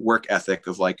work ethic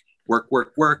of like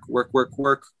work,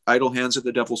 idle hands are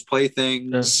the devil's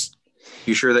playthings.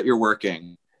 Be sure that you're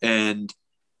working. And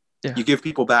you give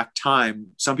people back time.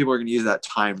 Some people are going to use that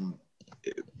time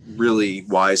really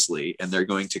wisely, and they're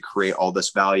going to create all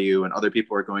this value, and other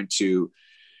people are going to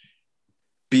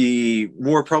be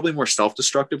probably more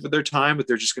self-destructive with their time, but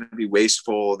they're just going to be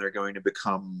wasteful and they're going to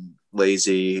become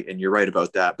lazy. And you're right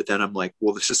about that. But then I'm like,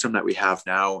 well, the system that we have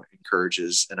now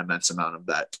encourages an immense amount of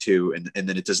that too. And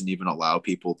then it doesn't even allow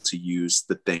people to use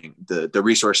the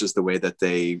resources the way that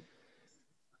they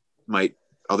might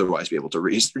otherwise be able to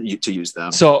use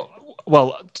them. So,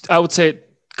 well, I would say a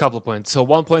couple of points. So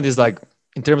one point is like,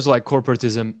 in terms of like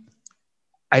corporatism,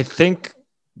 I think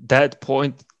that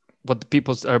point, what the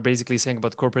people are basically saying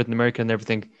about corporate America and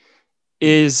everything,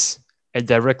 is a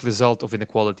direct result of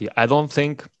inequality. I don't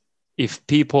think if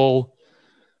people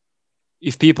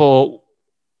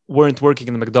weren't working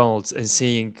in McDonald's and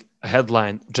seeing a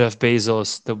headline, Jeff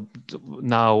Bezos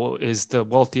now is the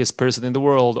wealthiest person in the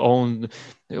world, owned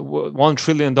 $1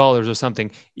 trillion or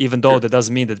something, even though that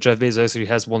doesn't mean that Jeff Bezos actually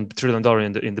has $1 trillion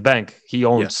in the bank. He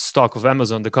owns stock of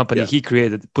Amazon, the company he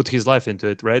created, put his life into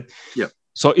it, right? Yeah.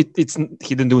 So he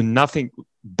didn't do nothing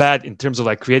bad in terms of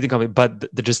like creating company,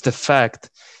 but just the fact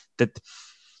that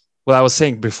what I was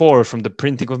saying before, from the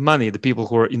printing of money, the people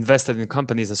who are invested in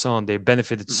companies and so on, they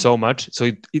benefited so much.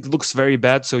 So it looks very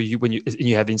bad. So when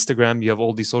you have Instagram, you have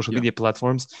all these social media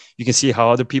platforms, you can see how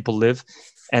other people live,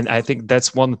 and I think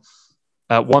that's one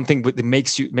thing that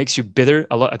makes you bitter.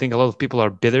 I think a lot of people are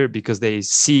bitter because they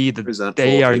see that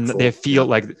they feel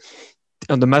like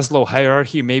on the Maslow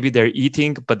hierarchy, maybe they're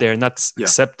eating, but they're not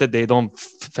accepted. They don't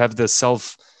have the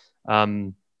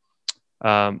self-worth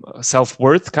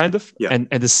kind of. And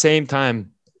at the same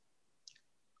time,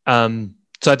 so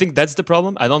I think that's the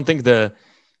problem. I don't think the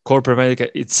corporate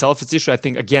America itself is issue. I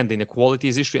think, again, the inequality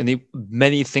is issue, and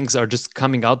many things are just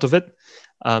coming out of it.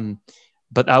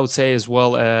 But I would say, as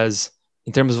well as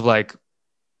in terms of like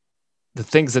the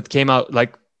things that came out,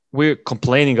 like we're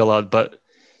complaining a lot, but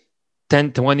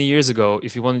 10, 20 years ago,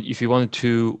 if you wanted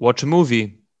to watch a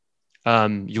movie,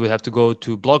 you would have to go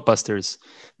to Blockbusters,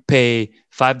 pay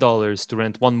 $5 to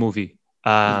rent one movie.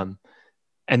 And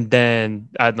then,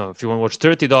 I don't know, if you want to watch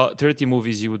 30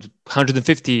 movies, you would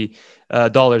 $150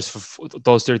 for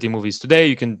those 30 movies. Today,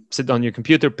 you can sit on your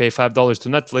computer, pay $5 to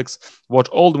Netflix, watch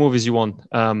all the movies you want,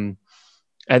 and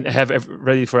have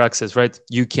ready for access, right?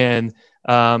 You can,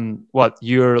 you want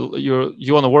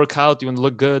to work out, you want to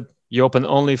look good, you open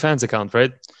OnlyFans account,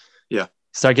 right? Yeah.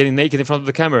 Start getting naked in front of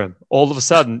the camera. All of a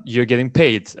sudden, you're getting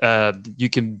paid. You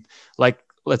can, like,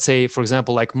 let's say, for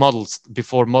example, like models.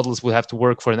 Before, models would have to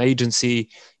work for an agency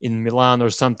in Milan or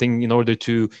something in order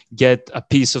to get a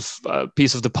piece of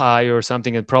the pie or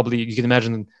something. And probably you can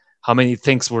imagine how many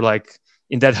things were like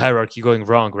in that hierarchy going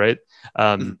wrong, right?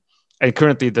 And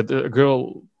currently, the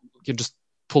girl can just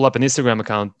pull up an Instagram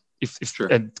account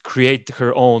and create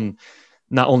her own.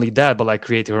 Not only that, but like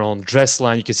create her own dress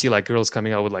line. You can see like girls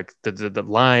coming out with like the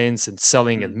lines and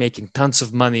selling and making tons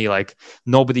of money. Like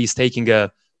nobody's taking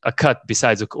a cut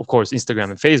besides, of course,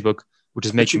 Instagram and Facebook, which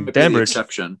is making them rich. The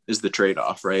exception is the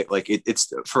trade-off, right? Like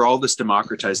it's for all this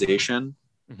democratization.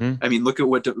 I mean, look at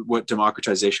what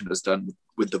democratization has done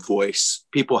with the voice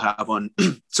people have on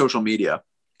social media,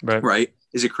 right?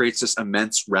 Is it creates this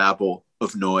immense rabble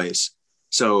of noise.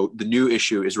 So the new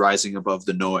issue is rising above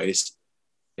the noise.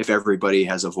 If everybody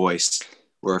has a voice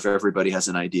or if everybody has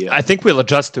an idea, I think we'll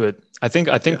adjust to it. I think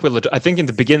in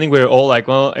the beginning we were all like,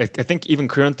 well, I think even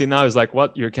currently now is like,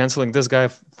 what, you're canceling this guy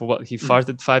for what he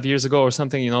farted 5 years ago or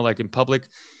something, like in public.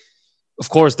 Of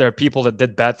course, there are people that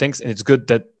did bad things, and it's good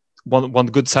that one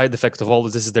good side effect of all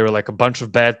of this is there were like a bunch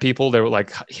of bad people. They were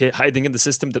like hiding in the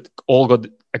system that all got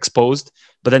exposed.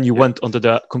 But then you went onto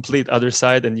the complete other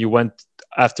side, and you went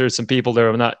after some people that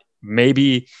are not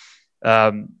maybe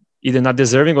either not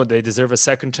deserving or they deserve a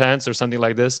second chance or something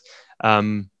like this.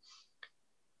 But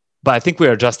I think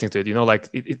we're adjusting to it,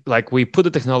 like we put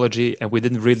the technology and we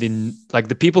didn't really, like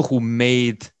the people who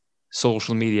made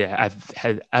social media have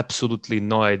had absolutely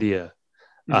no idea.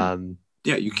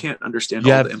 You can't understand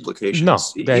all the implications. No,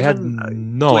 they had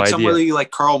no idea. Somebody like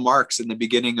Karl Marx in the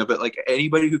beginning of it, like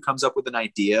anybody who comes up with an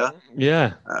idea.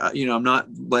 I'm not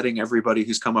letting everybody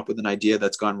who's come up with an idea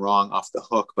that's gone wrong off the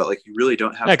hook, but like you really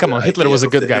don't have. Yeah, come on, Hitler was a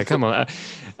good guy. Come on.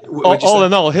 All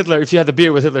in all, Hitler. If you had a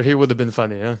beer with Hitler, he would have been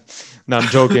funny. Yeah. No, I'm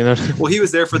joking. Well, he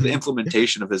was there for the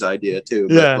implementation of his idea too.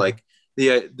 But like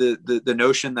the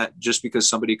notion that just because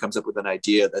somebody comes up with an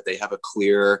idea that they have a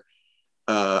clear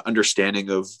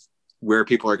understanding of where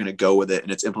people are going to go with it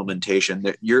and its implementation,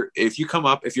 that if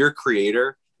you're a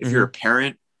creator, if you're a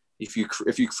parent, if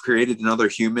you've created another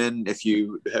human, if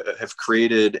you have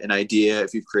created an idea,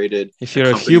 if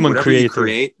you're a human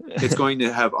creator, it's going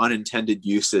to have unintended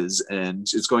uses and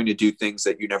it's going to do things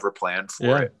that you never planned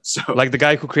for it. So like the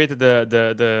guy who created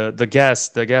the gas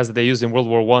that they used in World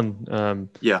War I.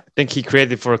 I think he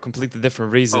created it for a completely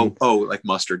different reason. Like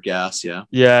mustard gas.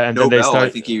 And Nobel,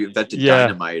 I think he invented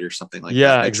dynamite or something like that.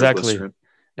 Yeah, exactly.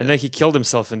 And then he killed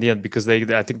himself in the end because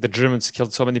I think the Germans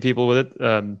killed so many people with it.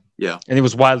 And it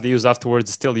was widely used afterwards,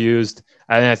 still used.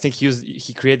 And I think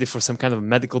he created it for some kind of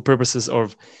medical purposes, or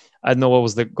I don't know what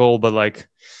was the goal, but like,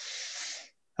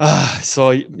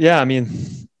 I mean,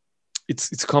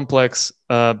 it's complex.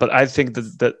 But I think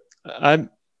that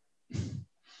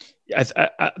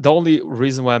the only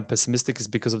reason why I'm pessimistic is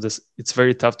because of this. It's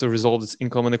very tough to resolve this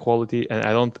income inequality, and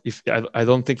I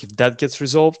don't think if that gets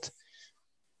resolved,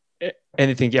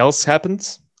 anything else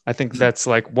happens. I think that's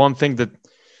like one thing that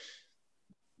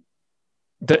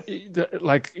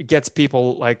like it gets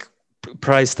people like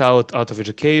priced out of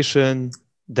education,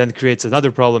 then creates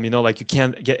another problem. Like you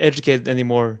can't get educated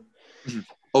anymore.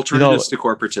 Alternatives to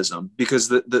corporatism, because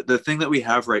the thing that we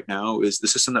have right now is the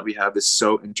system that we have is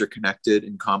so interconnected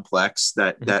and complex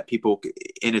that people,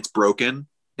 and it's broken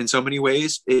in so many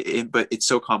ways, but it's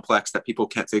so complex that people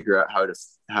can't figure out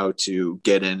how to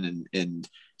get in and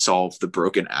solve the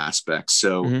broken aspects.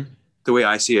 So the way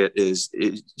I see it is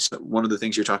one of the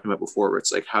things you're talking about before, where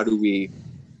it's like, how do we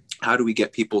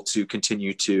get people to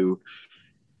continue to,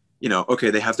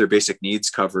 okay, they have their basic needs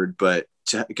covered, but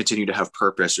to continue to have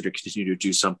purpose or to continue to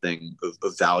do something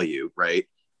of value, right?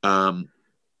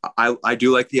 I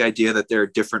do like the idea that there are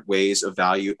different ways of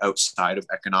value outside of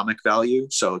economic value.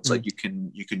 So it's like you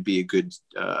can be a good,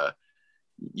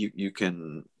 you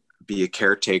can be a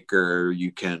caretaker,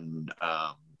 you can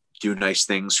do nice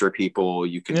things for people,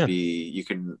 you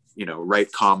can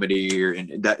write comedy,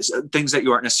 and that's things that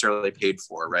you aren't necessarily paid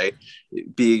for, right?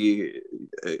 Be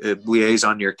a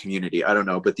liaison in your community, I don't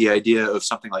know, but the idea of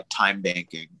something like time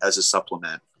banking as a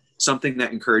supplement, something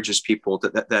that encourages people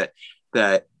that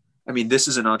I mean, this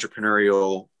is an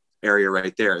entrepreneurial area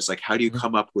right there. It's like, how do you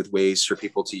come up with ways for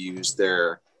people to use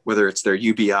whether it's their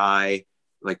UBI,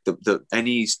 like the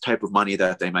any type of money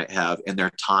that they might have, in their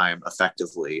time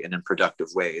effectively and in productive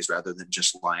ways, rather than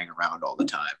just lying around all the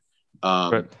time.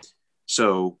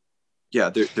 So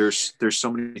yeah, there's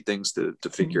so many things to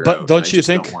figure out. But don't you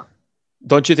think,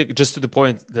 just to the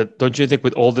point, that don't you think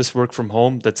with all this work from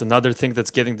home, that's another thing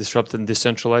that's getting disrupted and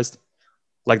decentralized?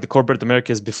 like the corporate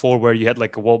America is before, where you had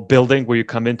like a wall building where you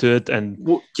come into it, and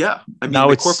I mean,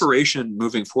 the corporation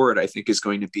moving forward, I think, is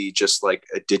going to be just like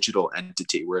a digital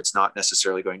entity where it's not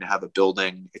necessarily going to have a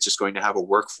building. It's just going to have a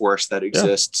workforce that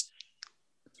exists.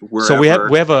 Wherever. So we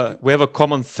have a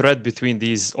common thread between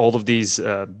all of these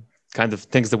kind of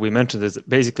things that we mentioned, is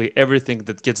basically everything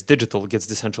that gets digital gets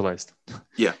decentralized.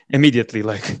 Yeah. Immediately,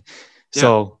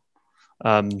 so.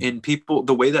 And people,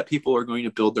 the way that people are going to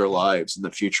build their lives in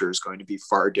the future is going to be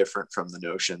far different from the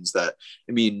notions that,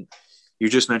 I mean, you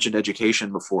just mentioned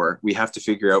education before. We have to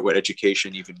figure out what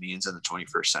education even means in the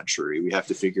 21st century. We have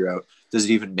to figure out, does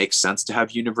it even make sense to have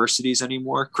universities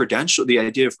anymore? The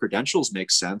idea of credentials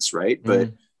makes sense, right?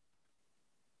 But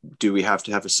do we have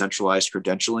to have a centralized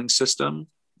credentialing system?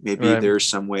 Maybe there's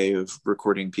some way of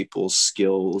recording people's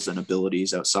skills and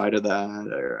abilities outside of that,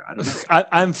 or I don't know.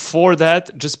 I'm for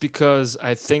that, just because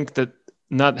I think that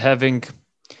not having,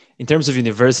 in terms of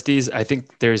universities, I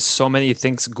think there's so many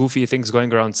goofy things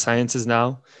going around sciences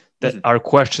now that are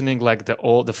questioning like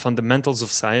all the fundamentals of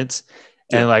science.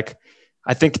 And like,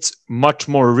 I think it's much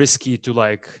more risky to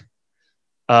like,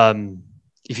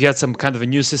 if you had some kind of a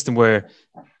new system where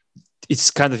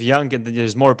it's kind of young and then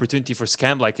there's more opportunity for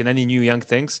scam, like in any new young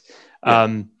things,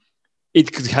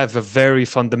 it could have a very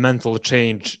fundamental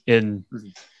change in,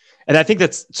 and I think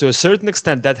that's, to a certain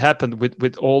extent, that happened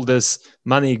with all this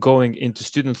money going into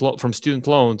from student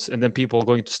loans, and then people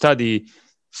going to study,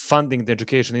 funding the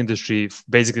education industry,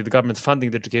 basically the government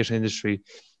funding the education industry,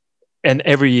 and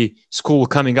every school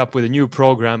coming up with a new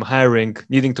program,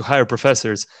 needing to hire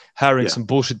professors, hiring some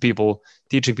bullshit people,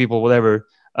 teaching people whatever.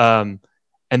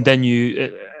 And then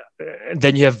you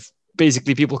have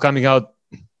basically people coming out,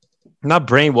 not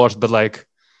brainwashed, but like,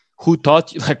 who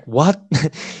taught you? Like, what?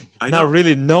 Not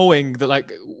really knowing that,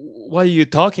 like, what are you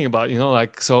talking about? You know,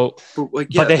 like, so, but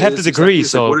they have the degree. Exactly,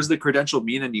 so what does the credential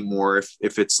mean anymore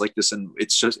if it's like this, and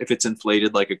it's just, if it's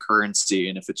inflated like a currency,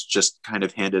 and if it's just kind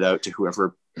of handed out to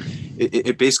whoever,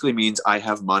 it basically means I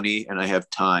have money and I have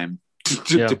time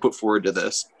to put forward to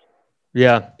this.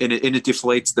 Yeah. And it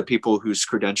deflates the people whose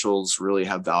credentials really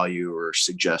have value or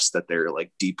suggest that they're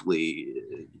like deeply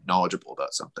knowledgeable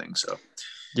about something. So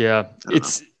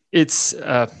it's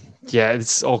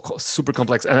all super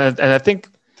complex. And I think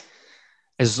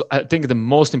the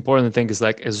most important thing is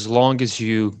like, as long as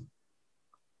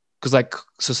because like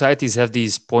societies have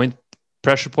these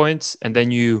pressure points, and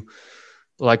then you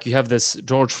have this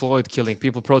George Floyd killing,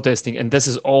 people protesting, and this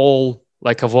is all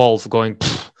like evolve going,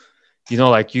 you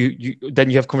know, like you then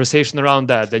you have conversation around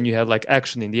that, then you have like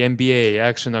action in the NBA,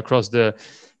 action across the,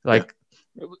 like,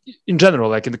 in general,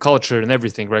 like in the culture and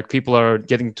everything, right? People are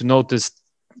getting to notice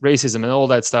racism and all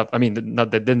that stuff. I mean,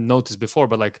 not that they didn't notice before,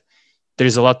 but like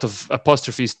there's a lot of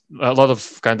apostrophes, a lot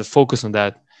of kind of focus on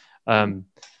that.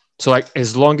 So like,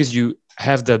 as long as you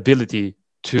have the ability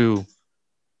to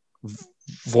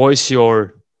voice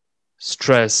your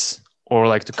stress, or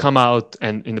like to come out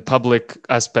and in the public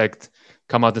aspect,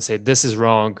 come out and say, this is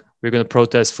wrong, we're going to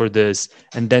protest for this,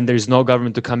 and then there's no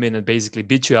government to come in and basically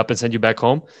beat you up and send you back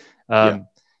home. And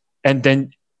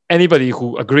then anybody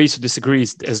who agrees or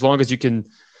disagrees, as long as you can,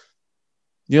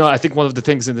 you know, I think one of the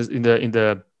things in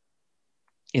the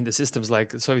systems like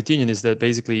the Soviet Union is that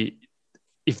basically,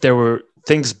 if there were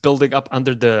things building up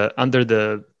under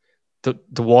the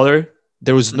water,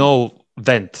 there was no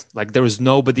vent. Like there was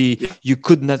nobody. You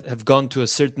could not have gone to a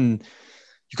certain.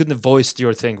 You couldn't have voiced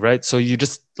your thing, right? So you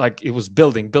just, like, it was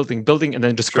building, and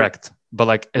then just cracked. But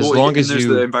like, as long as there's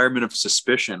the environment of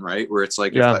suspicion, right? Where it's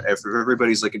like, if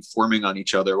everybody's like informing on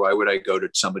each other, why would I go to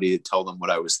somebody to tell them what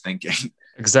I was thinking?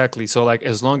 Exactly. So like,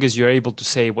 as long as you're able to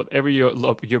say whatever your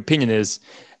opinion is,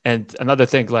 and another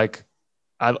thing, like,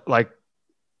 as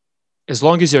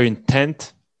long as your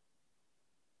intent,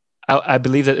 I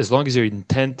believe that as long as your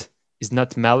intent is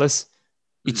not malice,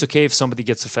 it's okay if somebody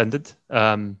gets offended.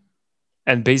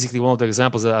 And basically, one of the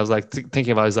examples that I was like thinking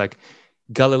about is like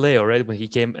Galileo, right? When he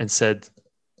came and said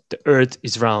the Earth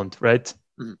is round, right?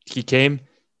 He came,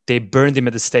 they burned him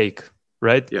at the stake,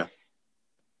 right? Yeah.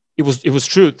 It was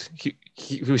truth.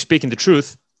 He was speaking the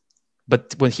truth,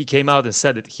 but when he came out and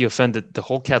said it, he offended the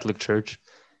whole Catholic Church.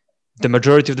 The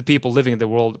majority of the people living in the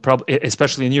world, probably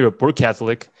especially in Europe, were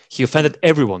Catholic. He offended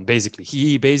everyone. Basically,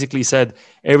 he basically said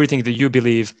everything that you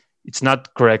believe, it's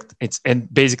not correct. And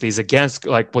basically is against,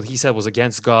 like, what he said was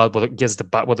against God, what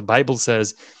the Bible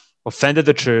says, offended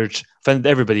the church, offended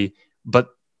everybody. But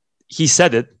he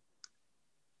said it,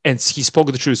 and he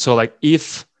spoke the truth. So like,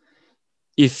 if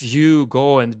you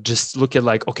go and just look at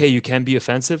like, okay, you can be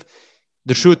offensive,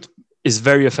 the truth is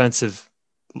very offensive.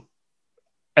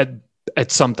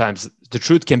 At sometimes the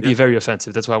truth can be very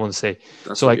offensive. That's what I want to say.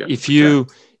 So like, if you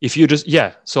if you just,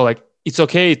 so like, it's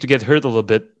okay to get hurt a little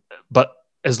bit, but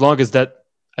as long as that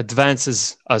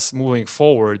advances us moving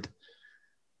forward,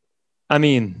 I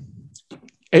mean,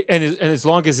 and as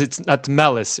long as it's not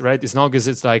malice, right? As long as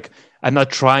it's like, I'm not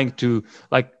trying to,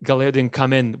 like, Galileo didn't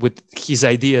come in with his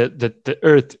idea that the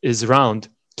earth is round.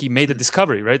 He made a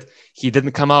discovery, right? He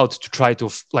didn't come out to try to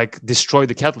like destroy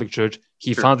the Catholic Church.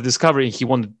 He found the discovery and he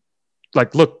wanted,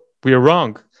 like, look, we are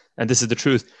wrong and this is the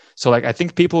truth. So like, I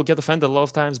think people get offended a lot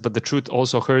of times, but the truth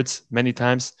also hurts many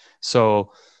times.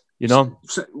 So, you know.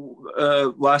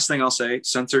 Last thing I'll say,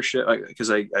 censorship, because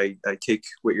I take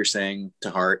what you're saying to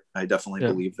heart. I definitely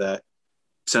believe that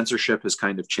censorship has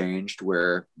kind of changed,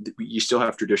 where you still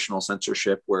have traditional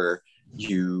censorship where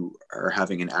you are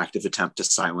having an active attempt to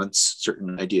silence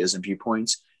certain ideas and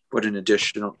viewpoints. But in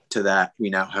addition to that, we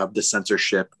now have the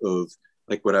censorship of,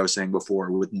 like what I was saying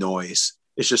before, with noise.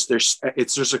 It's just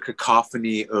there's a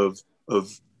cacophony of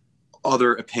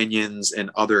other opinions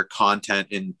and other content,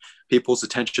 and people's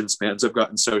attention spans have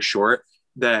gotten so short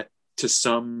that to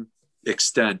some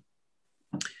extent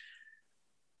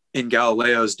in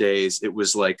Galileo's days, it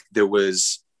was like there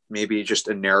was maybe just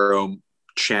a narrow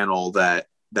channel that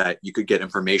you could get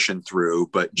information through,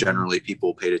 but generally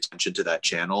people paid attention to that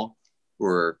channel,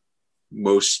 or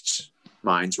most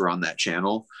minds were on that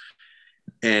channel.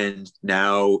 And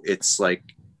now it's like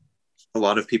a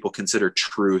lot of people consider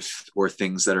truth or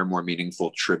things that are more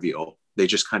meaningful trivial. They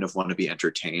just kind of want to be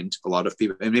entertained. A lot of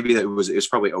people, and maybe it was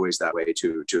probably always that way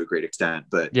to a great extent,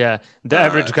 but the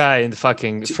average guy in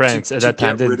fucking France at that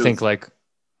time didn't think like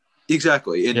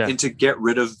exactly. And to get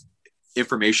rid of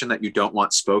information that you don't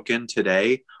want spoken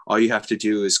today, all you have to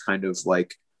do is kind of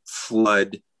like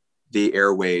flood the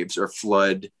airwaves or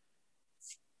flood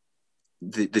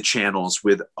the channels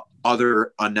with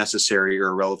other unnecessary or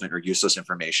irrelevant or useless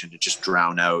information to just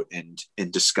drown out and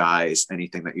disguise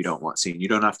anything that you don't want seen. You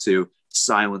don't have to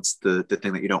silence the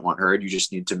thing that you don't want heard. You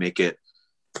just need to make it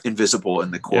invisible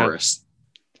in the chorus.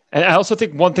 And I also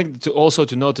think one thing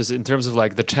to notice in terms of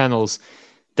like the channels,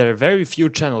 there are very few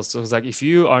channels. So it's like, if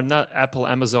you are not Apple,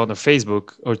 Amazon, or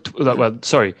Facebook, or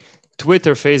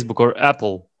Twitter, Facebook, or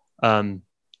Apple,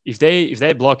 if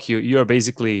they block you, you are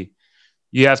basically,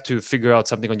 you have to figure out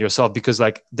something on yourself, because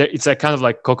like it's like kind of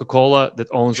like Coca-Cola that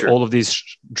owns all of these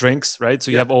drinks, right?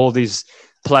 So you have all these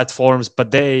platforms,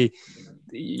 but that's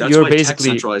you're why basically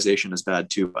tech centralization is bad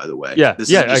too, by the way. I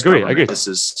agree. This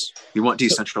is, you want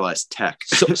decentralized tech.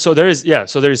 so there is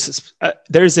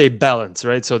a balance,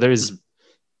 right? So there is,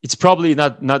 it's probably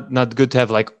not good to have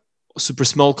like super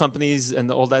small companies and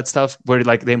all that stuff where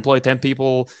like they employ 10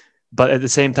 people, but at the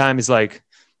same time, it's like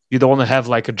you don't want to have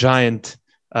like a giant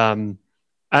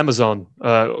Amazon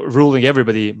ruling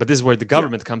everybody. But this is where the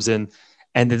government comes in,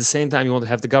 and at the same time, you want to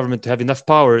have the government to have enough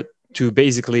power to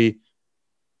basically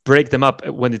break them up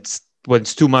when it's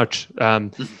too much.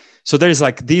 So there's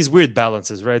like these weird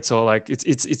balances, right? So like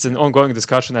it's an ongoing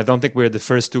discussion. I don't think we're the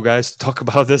first two guys to talk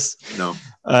about this. No,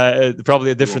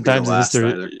 probably at different times in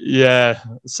history. Either. Yeah.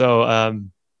 So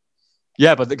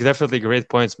but definitely great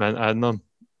points, man. I don't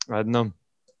know.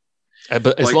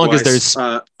 But as long as there's,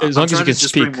 as long as you can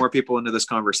just bring more people into this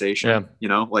conversation, you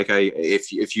know, like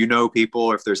if you know people,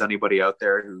 or if there's anybody out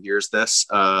there who hears this,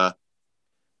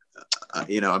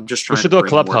 you know, I'm just trying to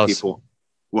bring more people.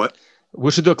 What? We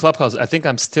should do a Clubhouse. I think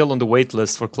I'm still on the wait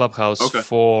list for Clubhouse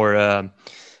for on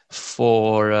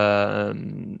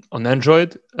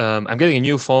Android. I'm getting a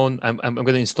new phone. I'm going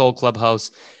to install Clubhouse,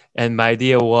 and my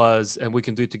idea was, and we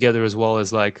can do it together as well,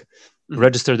 as like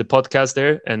register the podcast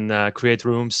there and create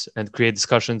rooms and create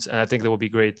discussions. And I think that would be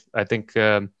great. I think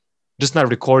just not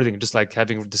recording, just like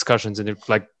having discussions and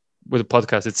like with the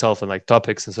podcast itself and like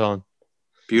topics and so on.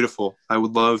 Beautiful. I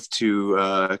would love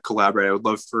to collaborate. I would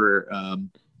love for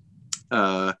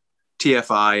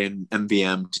TFI and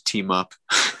MVM to team up,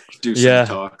 do some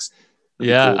talks. That'd be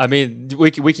cool. I mean,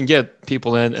 we can get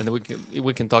people in and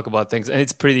we can talk about things, and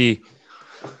it's pretty.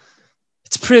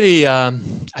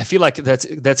 I feel like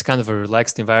that's kind of a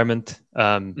relaxed environment.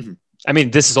 I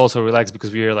mean, this is also relaxed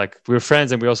because we're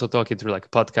friends and we're also talking through like a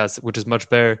podcast, which is much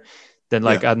better than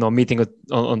like, I don't know, meeting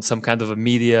on some kind of a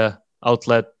media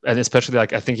outlet. And especially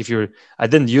like, I think I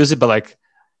didn't use it, but like,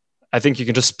 I think you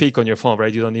can just speak on your phone,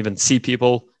 right? You don't even see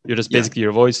people. You're just basically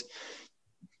your voice.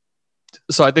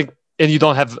 So I think, and you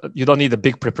don't need a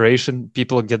big preparation.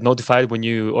 People get notified when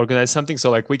you organize something.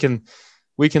 So like we can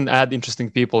add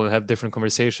interesting people and have different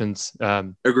conversations.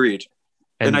 Agreed.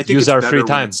 And I think use our free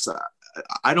time.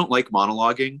 I don't like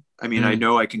monologuing. I mean, I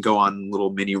know I can go on little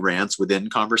mini rants within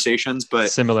conversations,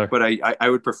 but I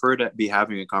would prefer to be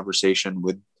having a conversation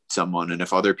with someone. And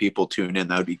if other people tune in,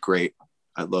 that would be great.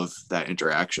 I love that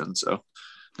interaction. So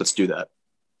let's do that.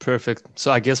 Perfect.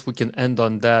 So I guess we can end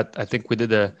on that. I think we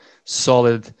did a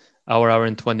solid hour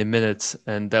and 20 minutes.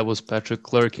 And that was Patrick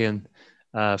Clerkin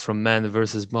from Man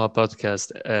versus Mob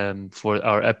podcast for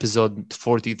our episode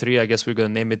 43. I guess we're going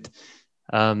to name it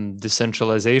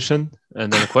Decentralization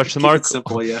and then a question mark.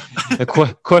 Simple, yeah. A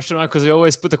question mark, because we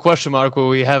always put a question mark when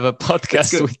we have a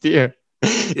podcast with you.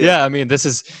 Yeah, I mean, that's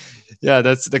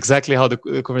exactly how the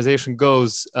conversation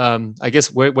goes. I guess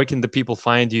where can the people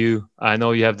find you? I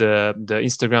know you have the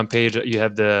Instagram page, you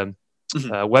have the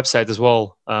website as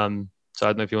well. So I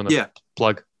don't know if you want to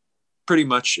plug. Pretty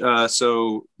much.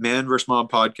 So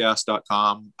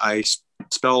manvsmobpodcast.com. I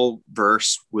spell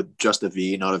verse with just a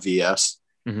V, not a VS.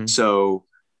 Mm-hmm. So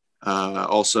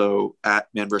also at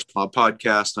Man vs. Mob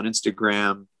Podcast on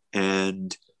Instagram,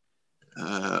 and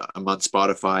I'm on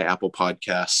Spotify, Apple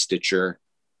Podcasts, Stitcher,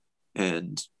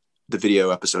 and the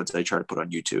video episodes I try to put on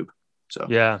YouTube. So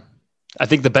yeah, I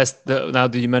think the best, now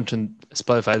that you mentioned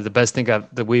Spotify, the best thing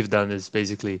that we've done is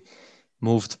basically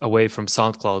moved away from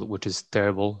SoundCloud, which is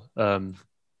terrible. I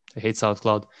hate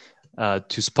SoundCloud,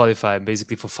 to Spotify.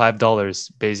 Basically for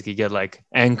 $5, basically get like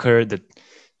Anchor that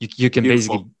you can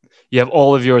Beautiful. Basically, you have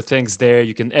all of your things there.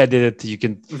 You can edit it. You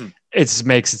can, it just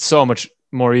makes it so much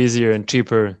more easier and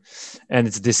cheaper, and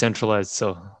it's decentralized.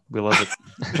 So we love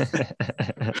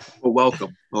it. Well,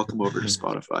 welcome over to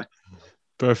Spotify.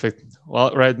 Perfect.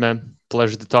 Well, right, man.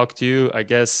 Pleasure to talk to you. I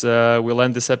guess we'll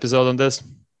end this episode on this.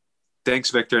 Thanks,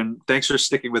 Victor, and thanks for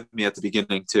sticking with me at the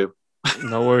beginning too.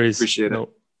 No worries. Appreciate it.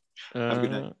 Have a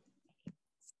good night.